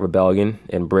Jacobite Rebellion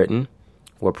in Britain,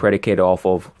 were predicated off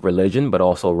of religion, but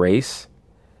also race.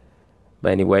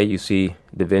 But anyway, you see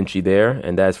Da Vinci there,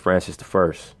 and that's Francis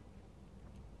I.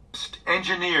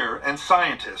 Engineer and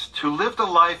scientist who lived a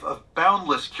life of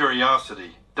boundless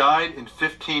curiosity died in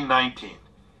 1519.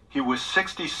 He was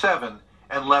 67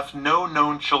 and left no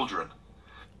known children.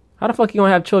 How the fuck you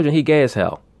gonna have children? He gay as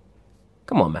hell.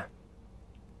 Come on, man.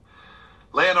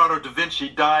 Leonardo da Vinci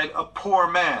died a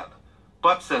poor man,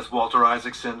 but, says Walter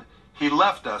Isaacson, he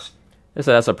left us.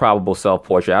 That's a probable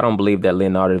self-portrait. I don't believe that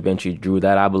Leonardo da Vinci drew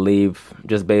that. I believe,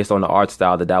 just based on the art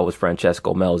style, that was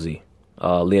Francesco Melzi.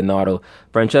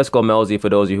 Francesco Melzi, for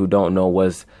those of you who don't know,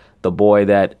 was the boy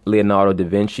that Leonardo da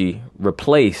Vinci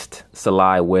replaced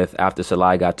Salai with after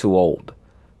Salai got too old.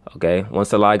 Okay, once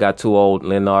Salai got too old,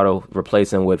 Leonardo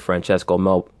replaced him with Francesco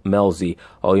Melzi.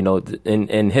 Oh,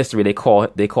 in history they call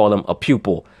him a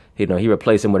pupil. He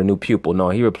replaced him with a new pupil. No,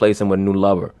 he replaced him with a new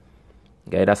lover.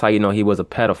 Okay, that's how you know he was a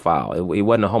pedophile. He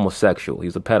wasn't a homosexual. He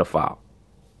was a pedophile.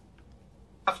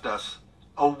 Left us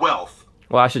a wealth.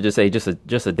 Well, I should just say just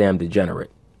a damn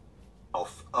degenerate.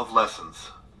 Wealth of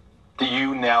lessons. Do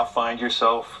you now find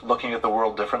yourself looking at the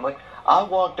world differently? I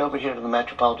walked over here to the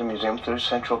Metropolitan Museum through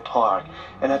Central Park,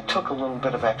 and it took a little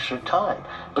bit of extra time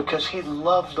because he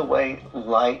loved the way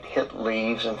light hit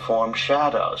leaves and formed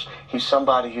shadows. He's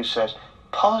somebody who says,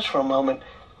 pause for a moment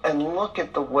and look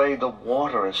at the way the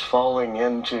water is falling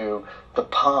into the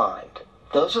pond.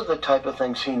 Those are the type of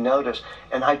things he noticed,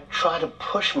 and I try to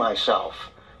push myself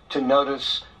to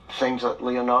notice things that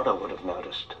Leonardo would have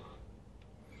noticed.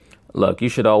 Look, you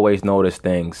should always notice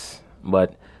things,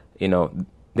 but,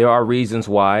 there are reasons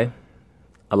why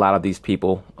a lot of these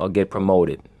people get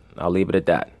promoted. I'll leave it at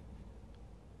that.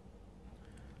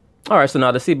 All right, so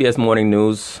now the CBS Morning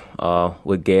News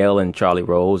with Gail and Charlie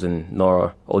Rose and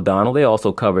Nora O'Donnell, they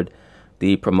also covered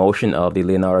the promotion of the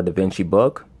Leonardo da Vinci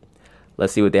book.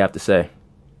 Let's see what they have to say.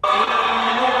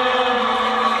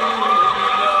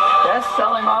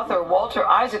 Best-selling author Walter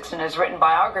Isaacson has written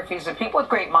biographies of people with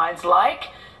great minds like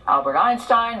Albert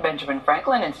Einstein, Benjamin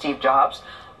Franklin, and Steve Jobs.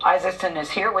 Isaacson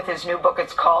is here with his new book.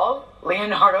 It's called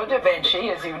Leonardo da Vinci,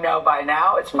 as you know by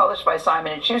now. It's published by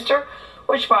Simon & Schuster,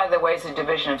 which, by the way, is a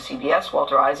division of CBS.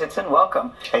 Walter Isaacson,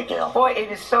 welcome. Hey, Gail. Boy,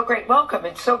 it is so great. Welcome.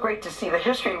 It's so great to see the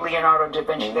history of Leonardo da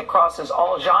Vinci that crosses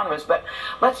all genres. But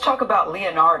let's talk about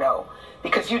Leonardo,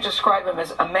 because you describe him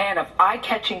as a man of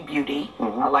eye-catching beauty.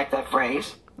 I like that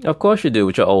phrase. Of course you do,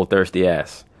 with your old thirsty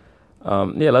ass.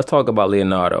 Let's talk about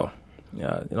Leonardo.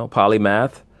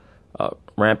 Polymath,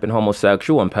 rampant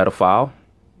homosexual and pedophile,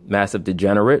 massive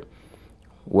degenerate,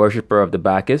 worshiper of the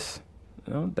Bacchus.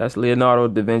 That's Leonardo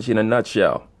da Vinci in a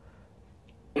nutshell.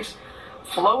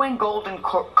 Flowing golden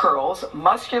curls,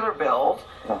 muscular build,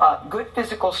 good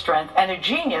physical strength, and a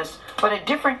genius, but a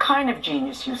different kind of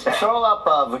genius, you say. Throw up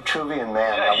Vitruvian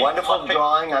Man, a wonderful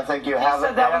drawing. I think you have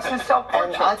it. That was his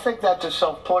self-portrait. And I think that's a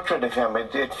self-portrait of him.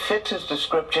 It fits his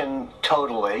description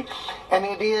totally, and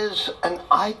it is an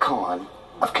icon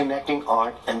of connecting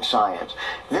art and science.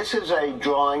 This is a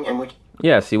drawing in which...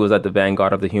 Yes, he was at the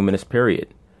vanguard of the humanist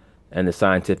period and the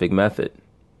scientific method.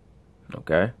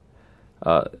 Okay?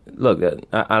 Look, and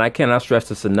I cannot stress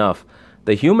this enough.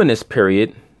 The humanist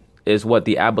period is what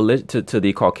the to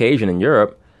the Caucasian in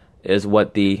Europe is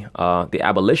what the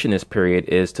abolitionist period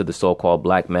is to the so-called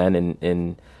black man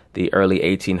in the early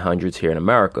 1800s here in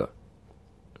America.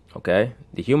 Okay?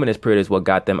 The humanist period is what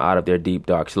got them out of their deep,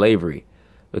 dark slavery.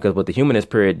 Because what the humanist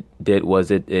period did was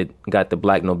it got the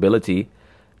black nobility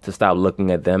to stop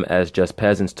looking at them as just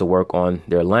peasants to work on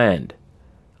their land.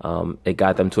 It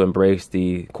got them to embrace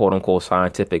the quote-unquote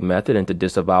scientific method and to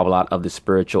disavow a lot of the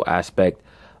spiritual aspect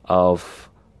of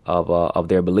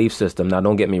their belief system. Now,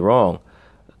 don't get me wrong.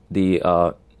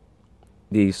 The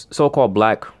so-called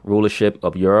black rulership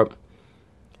of Europe,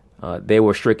 they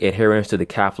were strict adherents to the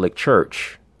Catholic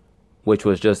Church, which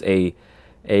was just a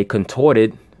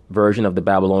contorted version of the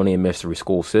Babylonian mystery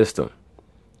school system.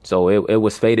 So it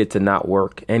was fated to not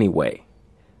work anyway.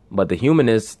 But the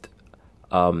humanist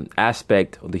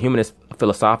aspect, the humanist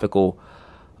philosophical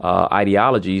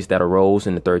ideologies that arose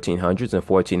in the 1300s and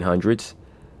 1400s,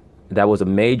 that was a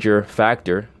major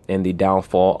factor in the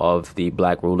downfall of the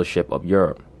black rulership of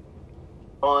Europe.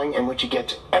 In which he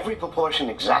gets every proportion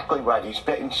exactly right. He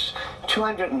spends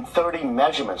 230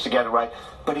 measurements to get it right,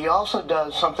 but he also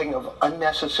does something of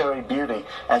unnecessary beauty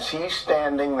as he's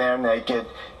standing there naked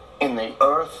in the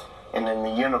earth and in the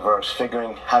universe,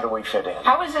 figuring how do we fit in.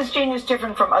 How is this genius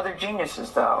different from other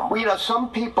geniuses, though? Well,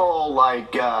 some people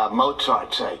like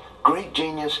Mozart say, great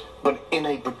genius, but in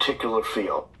a particular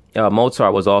field.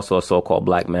 Mozart was also a so-called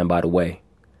black man, by the way,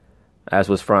 as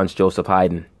was Franz Joseph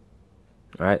Haydn.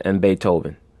 Right, and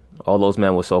Beethoven. All those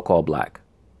men were so-called black.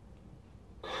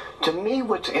 To me,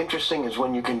 what's interesting is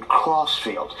when you can cross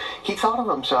fields. He thought of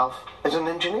himself as an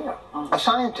engineer, a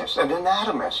scientist, an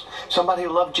anatomist, somebody who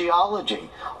loved geology.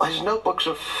 His notebooks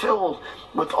are filled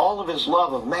with all of his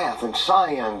love of math and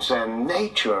science and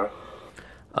nature.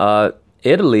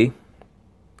 Italy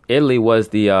was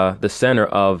the center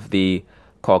of the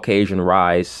Caucasian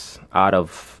rise out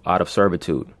of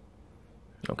servitude.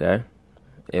 Okay.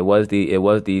 It was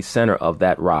the center of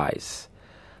that rise.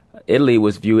 Italy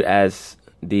was viewed as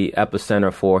the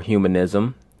epicenter for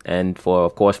humanism and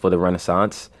of course, for the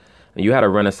Renaissance. And you had a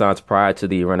Renaissance prior to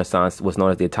the Renaissance, what's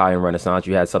known as the Italian Renaissance.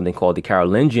 You had something called the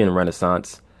Carolingian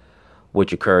Renaissance,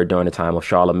 which occurred during the time of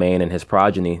Charlemagne and his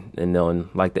progeny, in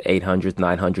like the 800s,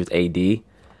 900s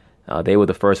AD. They were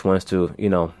the first ones to,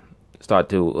 start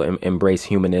to embrace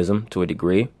humanism to a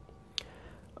degree.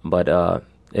 But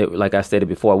like I stated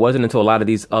before, it wasn't until a lot of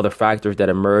these other factors that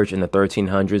emerged in the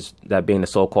 1300s, that being the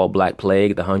so-called Black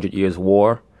Plague, the 100 Years'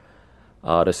 War,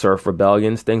 the serf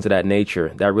rebellions, things of that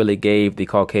nature, that really gave the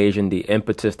Caucasian the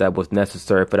impetus that was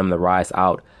necessary for them to rise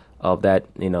out of that,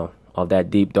 of that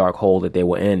deep, dark hole that they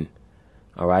were in.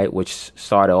 all right, which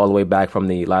started all the way back from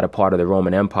the latter part of the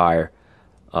Roman Empire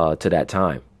to that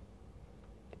time.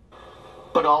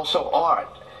 But also art.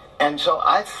 And so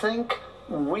I think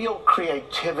real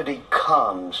creativity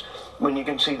comes when you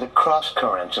can see the cross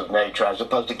currents of nature as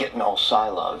opposed to getting all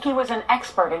siloed. He was an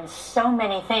expert in so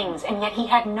many things, and yet he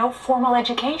had no formal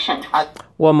education.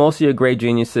 Well, most of your great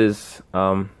geniuses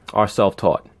are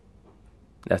self-taught.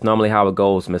 That's normally how it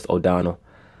goes, Miss O'Donnell.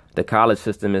 The college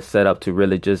system is set up to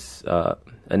really just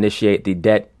initiate the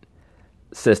debt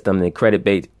system, the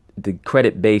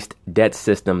credit-based debt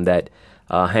system that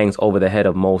hangs over the head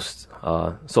of most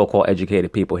so-called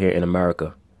educated people here in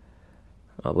America.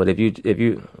 But if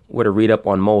you were to read up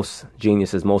on most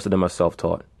geniuses, most of them are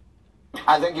self-taught.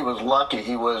 I think he was lucky.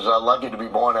 He was lucky to be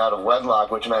born out of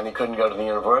wedlock, which meant he couldn't go to the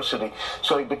university.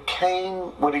 So he became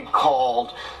what he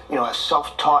called, a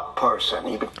self-taught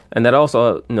person. And that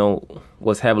also,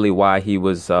 was heavily why he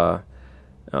was.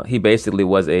 He basically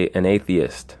was an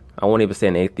atheist. I won't even say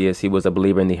an atheist. He was a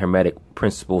believer in the Hermetic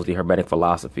principles, the Hermetic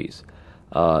philosophies,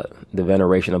 the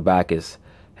veneration of Bacchus.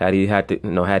 Had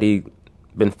he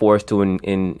been forced to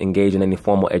engage in any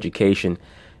formal education,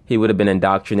 he would have been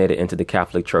indoctrinated into the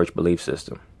Catholic Church belief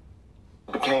system.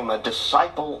 Became a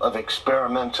disciple of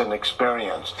experiments and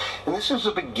experience. And this is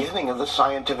the beginning of the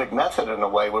scientific method in a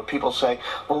way where people say,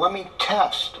 well, let me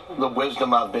test the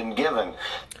wisdom I've been given.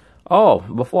 Oh,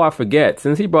 before I forget,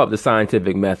 since he brought up the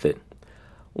scientific method,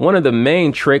 one of the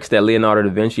main tricks that Leonardo da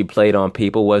Vinci played on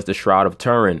people was the Shroud of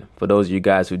Turin. For those of you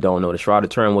guys who don't know, the Shroud of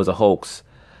Turin was a hoax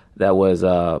that was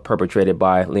perpetrated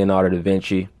by Leonardo da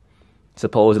Vinci.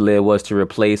 Supposedly, it was to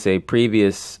replace a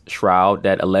previous shroud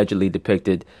that allegedly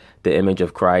depicted the image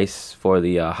of Christ for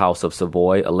the House of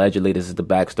Savoy. Allegedly, this is the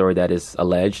backstory that is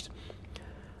alleged.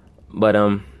 But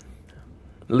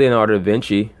Leonardo da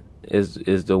Vinci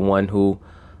is the one who,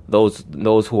 those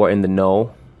who are in the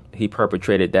know, he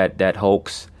perpetrated that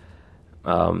hoax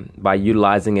by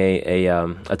utilizing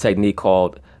a technique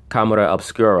called camera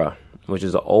obscura, which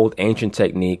is an old ancient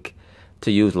technique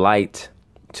to use light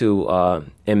to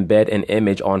embed an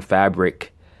image on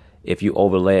fabric if you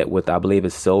overlay it with, I believe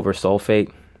it's silver sulfate.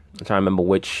 I'm trying to remember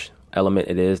which element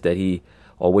it is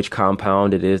or which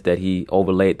compound it is that he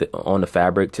overlaid on the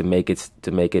fabric to make it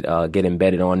get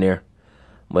embedded on there.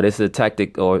 But it's a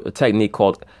tactic or a technique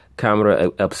called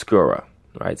camera obscura,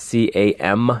 right?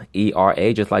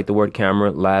 CAMERA, just like the word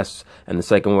camera. Last, and the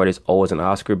second word is O as in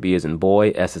Oscar, B as in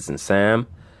boy, S as in Sam,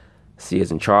 C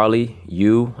as in Charlie,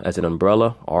 U as in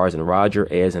umbrella, R as in Roger,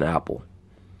 A as in apple.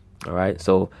 All right.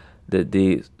 So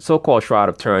the so-called Shroud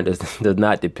of Turin does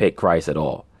not depict Christ at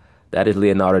all. That is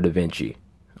Leonardo da Vinci.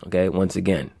 Okay. Once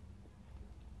again.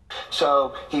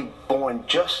 So he born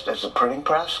just as the printing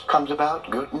press comes about,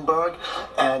 Gutenberg,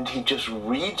 and he just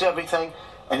reads everything,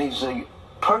 and he's the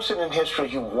person in history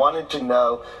who wanted to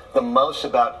know the most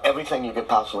about everything you could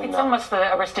possibly know. It's almost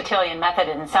the Aristotelian method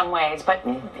in some ways, but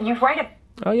you write a...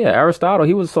 Oh yeah, Aristotle,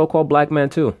 he was a so-called black man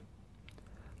too.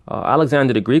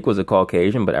 Alexander the Greek was a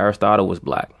Caucasian, but Aristotle was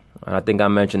black. And I think I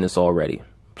mentioned this already.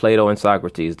 Plato and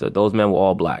Socrates, those men were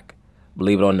all black,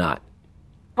 believe it or not.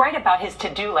 Write about his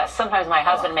to-do list. Sometimes my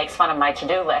husband makes fun of my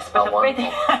to-do list, but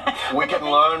we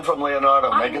can learn from Leonardo.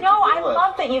 I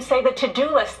love that you say the to-do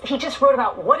list. He just wrote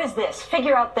about what is this?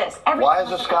 Figure out this. Why is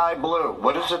the sky blue?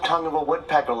 What does the tongue of a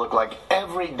woodpecker look like?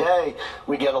 Every day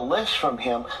we get a list from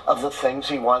him of the things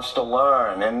he wants to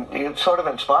learn, and it's sort of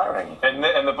inspiring.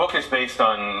 And the book is based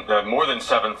on more than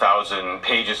 7,000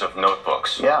 pages of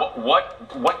notebooks. Yeah.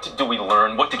 What do we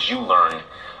learn? What did you learn?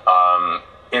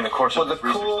 In the course of this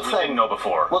research that we didn't know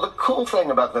before. Well, the cool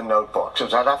thing about the notebooks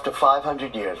is that after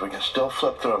 500 years, we can still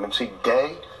flip through them and see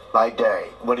day by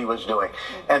day what he was doing.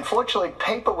 And fortunately,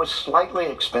 paper was slightly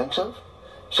expensive.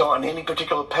 So on any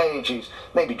particular page, he's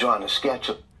maybe drawing a sketch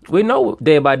of... We know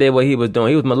day by day what he was doing.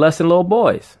 He was molesting little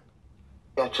boys.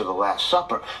 Sketch of the Last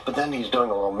Supper, but then he's doing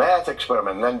a little math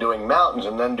experiment, and then doing mountains,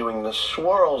 and then doing the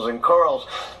swirls and curls,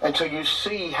 and so you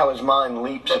see how his mind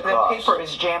leaps across. The paper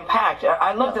is jam-packed.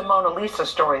 I love the Mona Lisa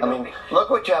story, though. I mean, look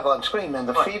what you have on screen, man.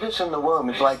 The fetus in the womb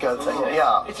is like a thing.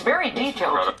 Yeah. It's very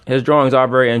detailed. His drawings are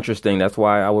very interesting. That's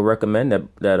why I would recommend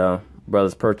that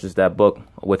brothers purchase that book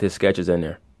with his sketches in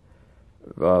there.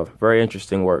 Very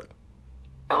interesting work.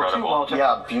 Too, Walter.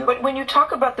 Yeah, beautiful. But when you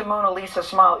talk about the Mona Lisa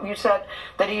smile, you said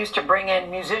that he used to bring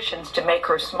in musicians to make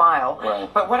her smile.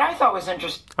 Right. But what I thought was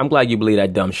interesting I'm glad you believe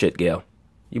that dumb shit, Gail.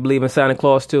 You believe in Santa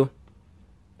Claus too?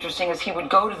 is he would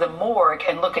go to the morgue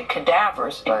and look at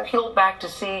cadavers and peel back to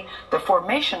see the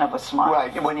formation of a smile.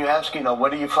 Right. When you ask,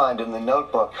 what do you find in the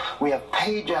notebook? We have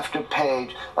page after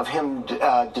page of him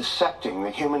dissecting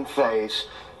the human face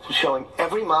showing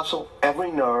every muscle,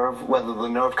 every nerve, whether the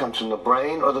nerve comes from the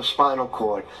brain or the spinal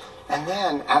cord. And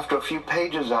then, after a few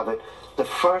pages of it, the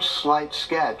first slight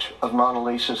sketch of Mona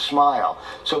Lisa's smile.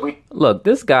 So we look,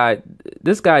 this guy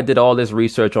did all this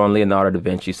research on Leonardo da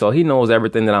Vinci, so he knows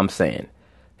everything that I'm saying.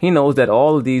 He knows that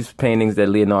all of these paintings that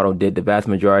Leonardo did, the vast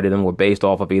majority of them were based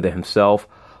off of either himself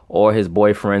or his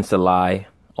boyfriend Salai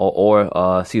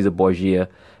or Caesar Borgia,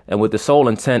 and with the sole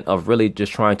intent of really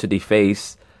just trying to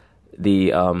deface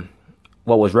the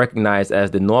what was recognized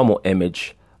as the normal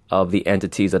image of the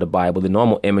entities of the Bible, the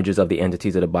normal images of the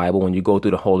entities of the Bible. When you go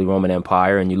through the Holy Roman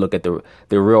Empire and you look at the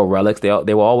real relics, they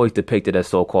were always depicted as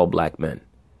so-called black men.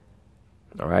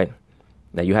 All right.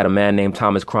 Now you had a man named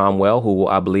Thomas Cromwell, who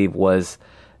I believe was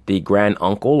the grand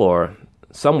uncle, or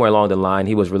somewhere along the line,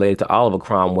 he was related to Oliver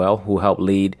Cromwell, who helped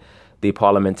lead the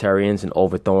parliamentarians in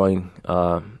overthrowing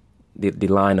the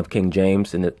line of King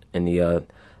James in the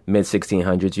mid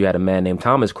 1600s. You had a man named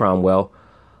Thomas Cromwell,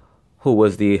 who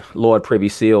was the Lord Privy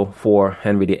Seal for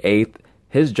Henry VIII.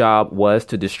 His job was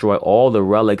to destroy all the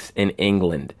relics in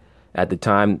England. At the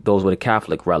time, those were the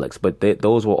Catholic relics, but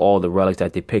those were all the relics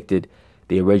that depicted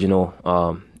the original,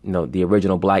 the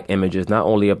original black images, not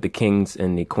only of the kings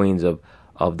and the queens of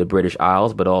the British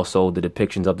Isles, but also the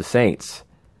depictions of the saints.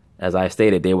 As I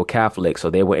stated, they were Catholic, so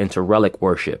they were into relic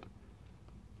worship.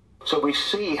 So we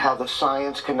see how the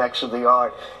science connects with the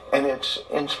art, and it's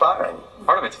inspiring.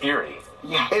 Part of it's eerie.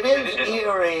 Yeah, it is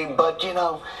eerie, but,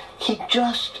 he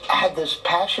just had this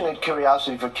passionate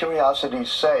curiosity for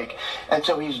curiosity's sake. And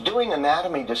so he's doing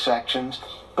anatomy dissections,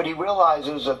 but he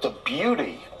realizes that the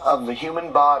beauty of the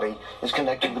human body is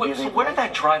connected to the beauty. So where did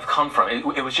that drive come from?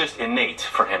 It was just innate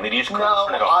for him. That he just couldn't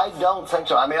turn it off. I don't think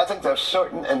so. I mean, I think there's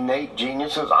certain innate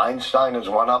geniuses. Einstein is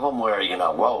one of them where,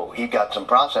 whoa, he got some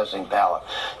processing power.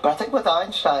 But I think with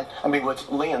with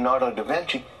Leonardo da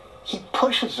Vinci, he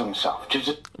pushes himself.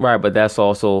 Right, but that's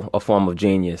also a form of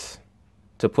genius,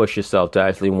 to push yourself to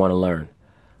actually want to learn.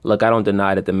 Look, I don't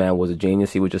deny that the man was a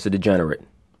genius. He was just a degenerate.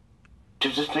 To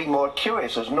just be more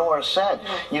curious. As Nora said,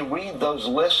 you read those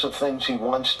lists of things he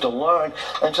wants to learn,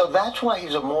 and so that's why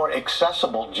he's a more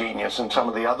accessible genius than some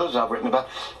of the others I've written about,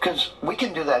 because we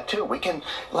can do that too. We can,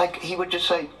 he would just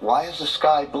say, why is the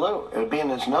sky blue? It would be in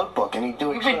his notebook, and he'd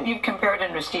do it. You've compared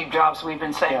him to Steve Jobs. We've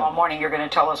been saying all morning you're going to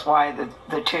tell us why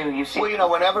the two you see. Well,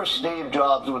 whenever Steve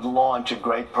Jobs would launch a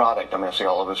great product, I see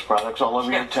all of his products all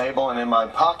over your table and in my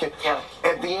pocket. Yeah.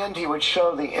 At the end, he would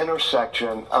show the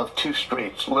intersection of two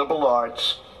streets, liberal arts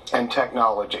and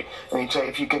technology. And he'd say,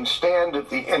 if you can stand at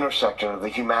the intersection of the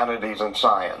humanities and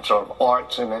science, or of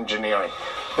arts and engineering,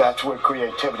 that's where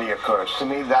creativity occurs. To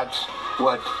me, that's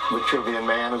what Vitruvian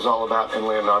Man is all about and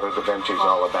Leonardo da Vinci is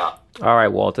all about. All right,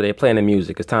 Walter, they're playing the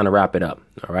music. It's time to wrap it up.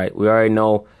 All right, we already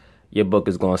know your book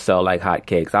is going to sell like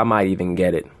hotcakes. I might even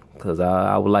get it, because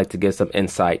I would like to get some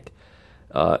insight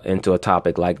into a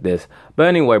topic like this. But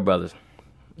anyway, brothers,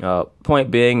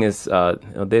 point being is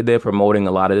they're promoting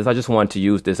a lot of this. I just wanted to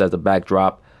use this as a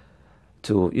backdrop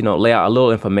to lay out a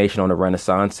little information on the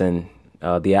Renaissance and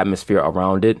the atmosphere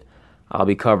around it. I'll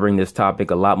be covering this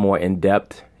topic a lot more in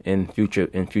depth in future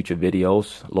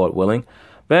videos, Lord willing.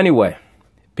 But anyway,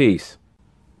 peace.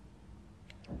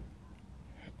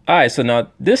 All right, so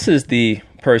now this is the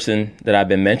person that I've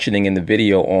been mentioning in the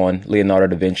video on Leonardo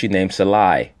da Vinci, named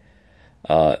Salai.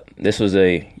 This was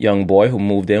a young boy who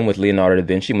moved in with Leonardo da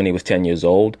Vinci when he was 10 years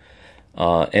old,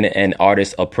 in an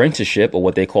artist apprenticeship, or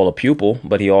what they call a pupil,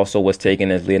 but he also was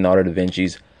taken as Leonardo da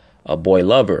Vinci's boy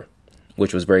lover,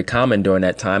 which was very common during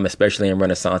that time, especially in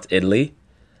Renaissance Italy.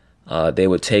 They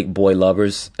would take boy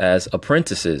lovers as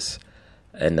apprentices,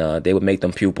 and they would make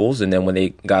them pupils, and then when they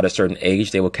got a certain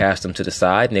age, they would cast them to the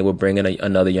side, and they would bring in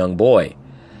another young boy.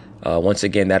 Once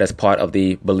again, that is part of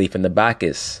the belief in the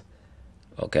Bacchus.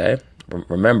 Okay?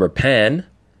 Remember, Pan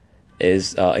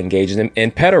is engaged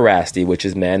in pederasty, which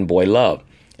is man-boy love.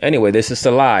 Anyway, this is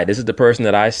Salai. This is the person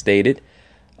that I stated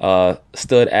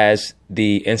stood as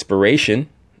the inspiration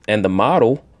and the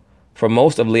model for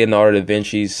most of Leonardo da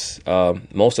Vinci's,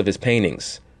 most of his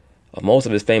paintings. Most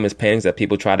of his famous paintings that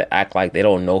people try to act like they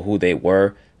don't know who they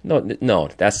were. No,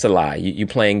 that's Salai. You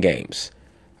playing games.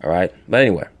 All right? But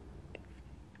anyway,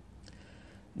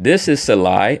 this is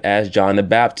Salai as John the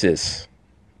Baptist.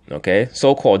 Okay,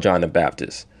 so-called John the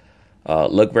Baptist.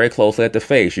 Look very closely at the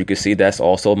face. You can see that's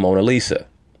also Mona Lisa.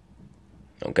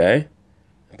 Okay,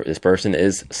 this person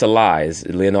is Salai, is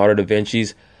Leonardo da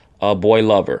Vinci's boy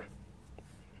lover.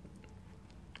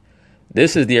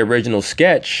 This is the original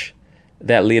sketch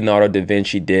that Leonardo da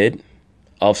Vinci did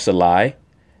of Salai,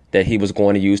 that he was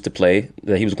going to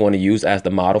use as the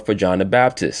model for John the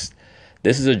Baptist.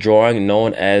 This is a drawing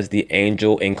known as the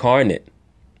Angel Incarnate.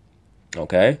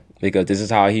 Okay, because this is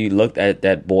how he looked at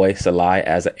that boy Salai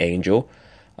as an angel.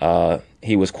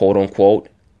 He was quote unquote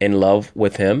in love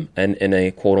with him and in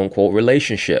a quote unquote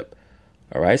relationship.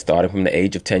 All right, starting from the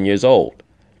age of 10 years old.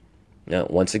 Now,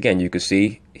 once again, you can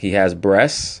see he has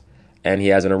breasts and he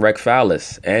has an erect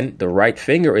phallus, and the right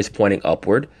finger is pointing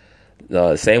upward.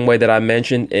 The same way that I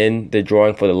mentioned in the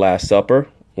drawing for the Last Supper,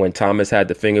 when Thomas had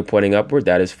the finger pointing upward,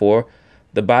 that is for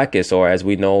the Bacchus, or as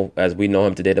we know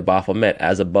him today, the Baphomet,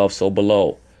 as above, so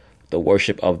below, the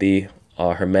worship of the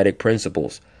Hermetic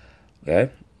principles.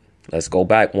 Okay, let's go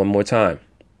back one more time.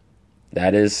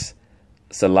 That is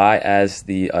Salai as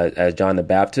John the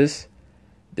Baptist.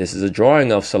 This is a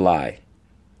drawing of Salai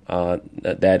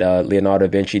that Leonardo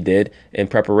da Vinci did in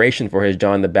preparation for his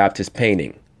John the Baptist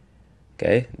painting.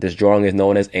 Okay, this drawing is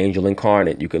known as Angel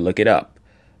Incarnate. You can look it up.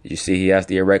 You see he has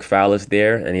the erect phallus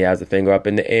there, and he has the finger up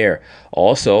in the air.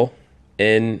 Also,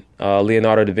 in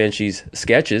Leonardo da Vinci's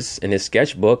sketches, in his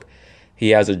sketchbook, he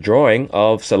has a drawing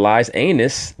of Salai's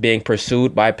anus being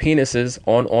pursued by penises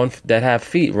on that have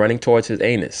feet running towards his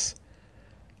anus.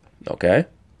 Okay,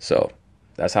 so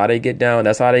that's how they get down.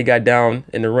 That's how they got down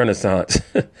in the Renaissance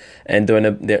and during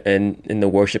in the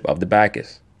worship of the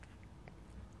Bacchus.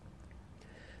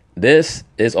 This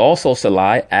is also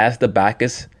Salai as the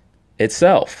Bacchus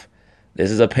itself. This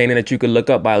is a painting that you can look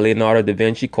up by Leonardo da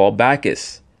Vinci called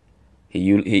Bacchus. He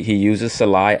uses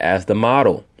Salai as the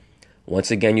model.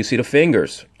 Once again, you see the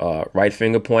fingers, right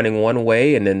finger pointing one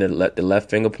way, and then the left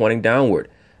finger pointing downward,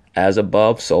 as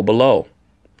above, so below.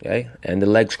 Okay, and the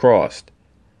legs crossed.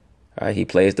 All right, he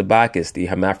plays the Bacchus, the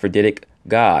hermaphroditic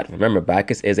god. Remember,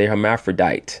 Bacchus is a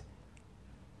hermaphrodite.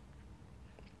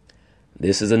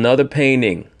 This is another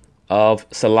painting of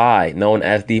Salai, known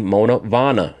as the Mona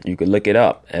Vana. You could look it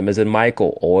up. M as in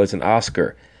Michael, O as in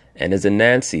Oscar, N as in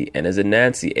Nancy, N as in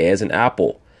Nancy, A as in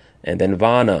Apple, and then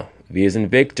Vana, V as in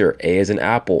Victor, A as in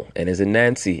Apple, N as in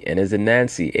Nancy, N as in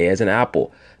Nancy, A as in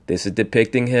Apple. This is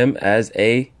depicting him as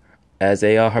a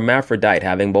hermaphrodite,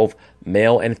 having both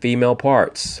male and female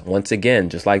parts. Once again,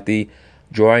 just like the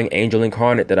drawing Angel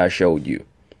Incarnate that I showed you.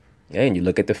 And you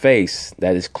look at the face.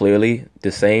 That is clearly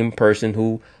the same person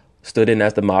who stood in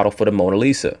as the model for the Mona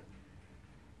Lisa.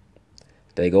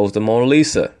 There goes the Mona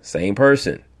Lisa. Same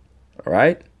person. All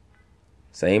right?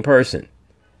 Same person.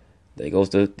 There goes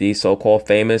the so-called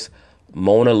famous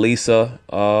Mona Lisa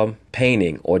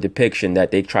painting or depiction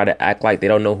that they try to act like they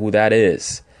don't know who that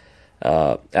is.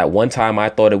 At one time, I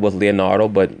thought it was Leonardo,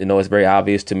 but it's very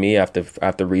obvious to me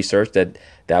after research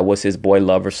that was his boy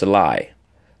lover Salai.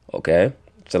 Okay?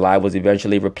 Salai was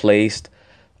eventually replaced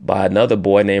by another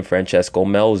boy named Francesco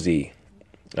Melzi,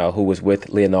 who was with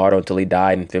Leonardo until he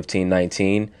died in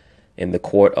 1519 in the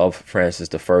court of Francis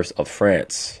I of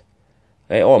France.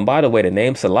 Hey, oh, and by the way, the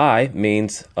name Salai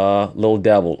means little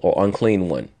devil or unclean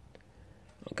one.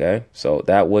 Okay, so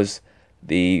that was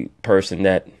the person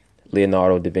that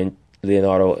Leonardo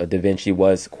da Vinci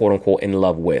was, quote unquote, in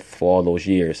love with for all those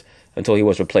years until he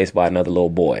was replaced by another little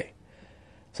boy.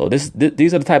 So these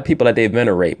are the type of people that they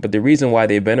venerate. But the reason why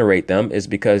they venerate them is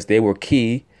because they were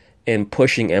key in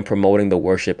pushing and promoting the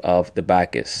worship of the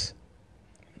Bacchus.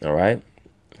 All right,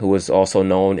 who was also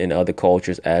known in other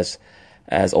cultures as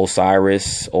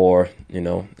Osiris, or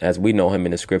as we know him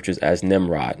in the scriptures as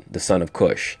Nimrod, the son of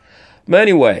Cush. But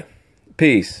anyway,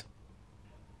 peace.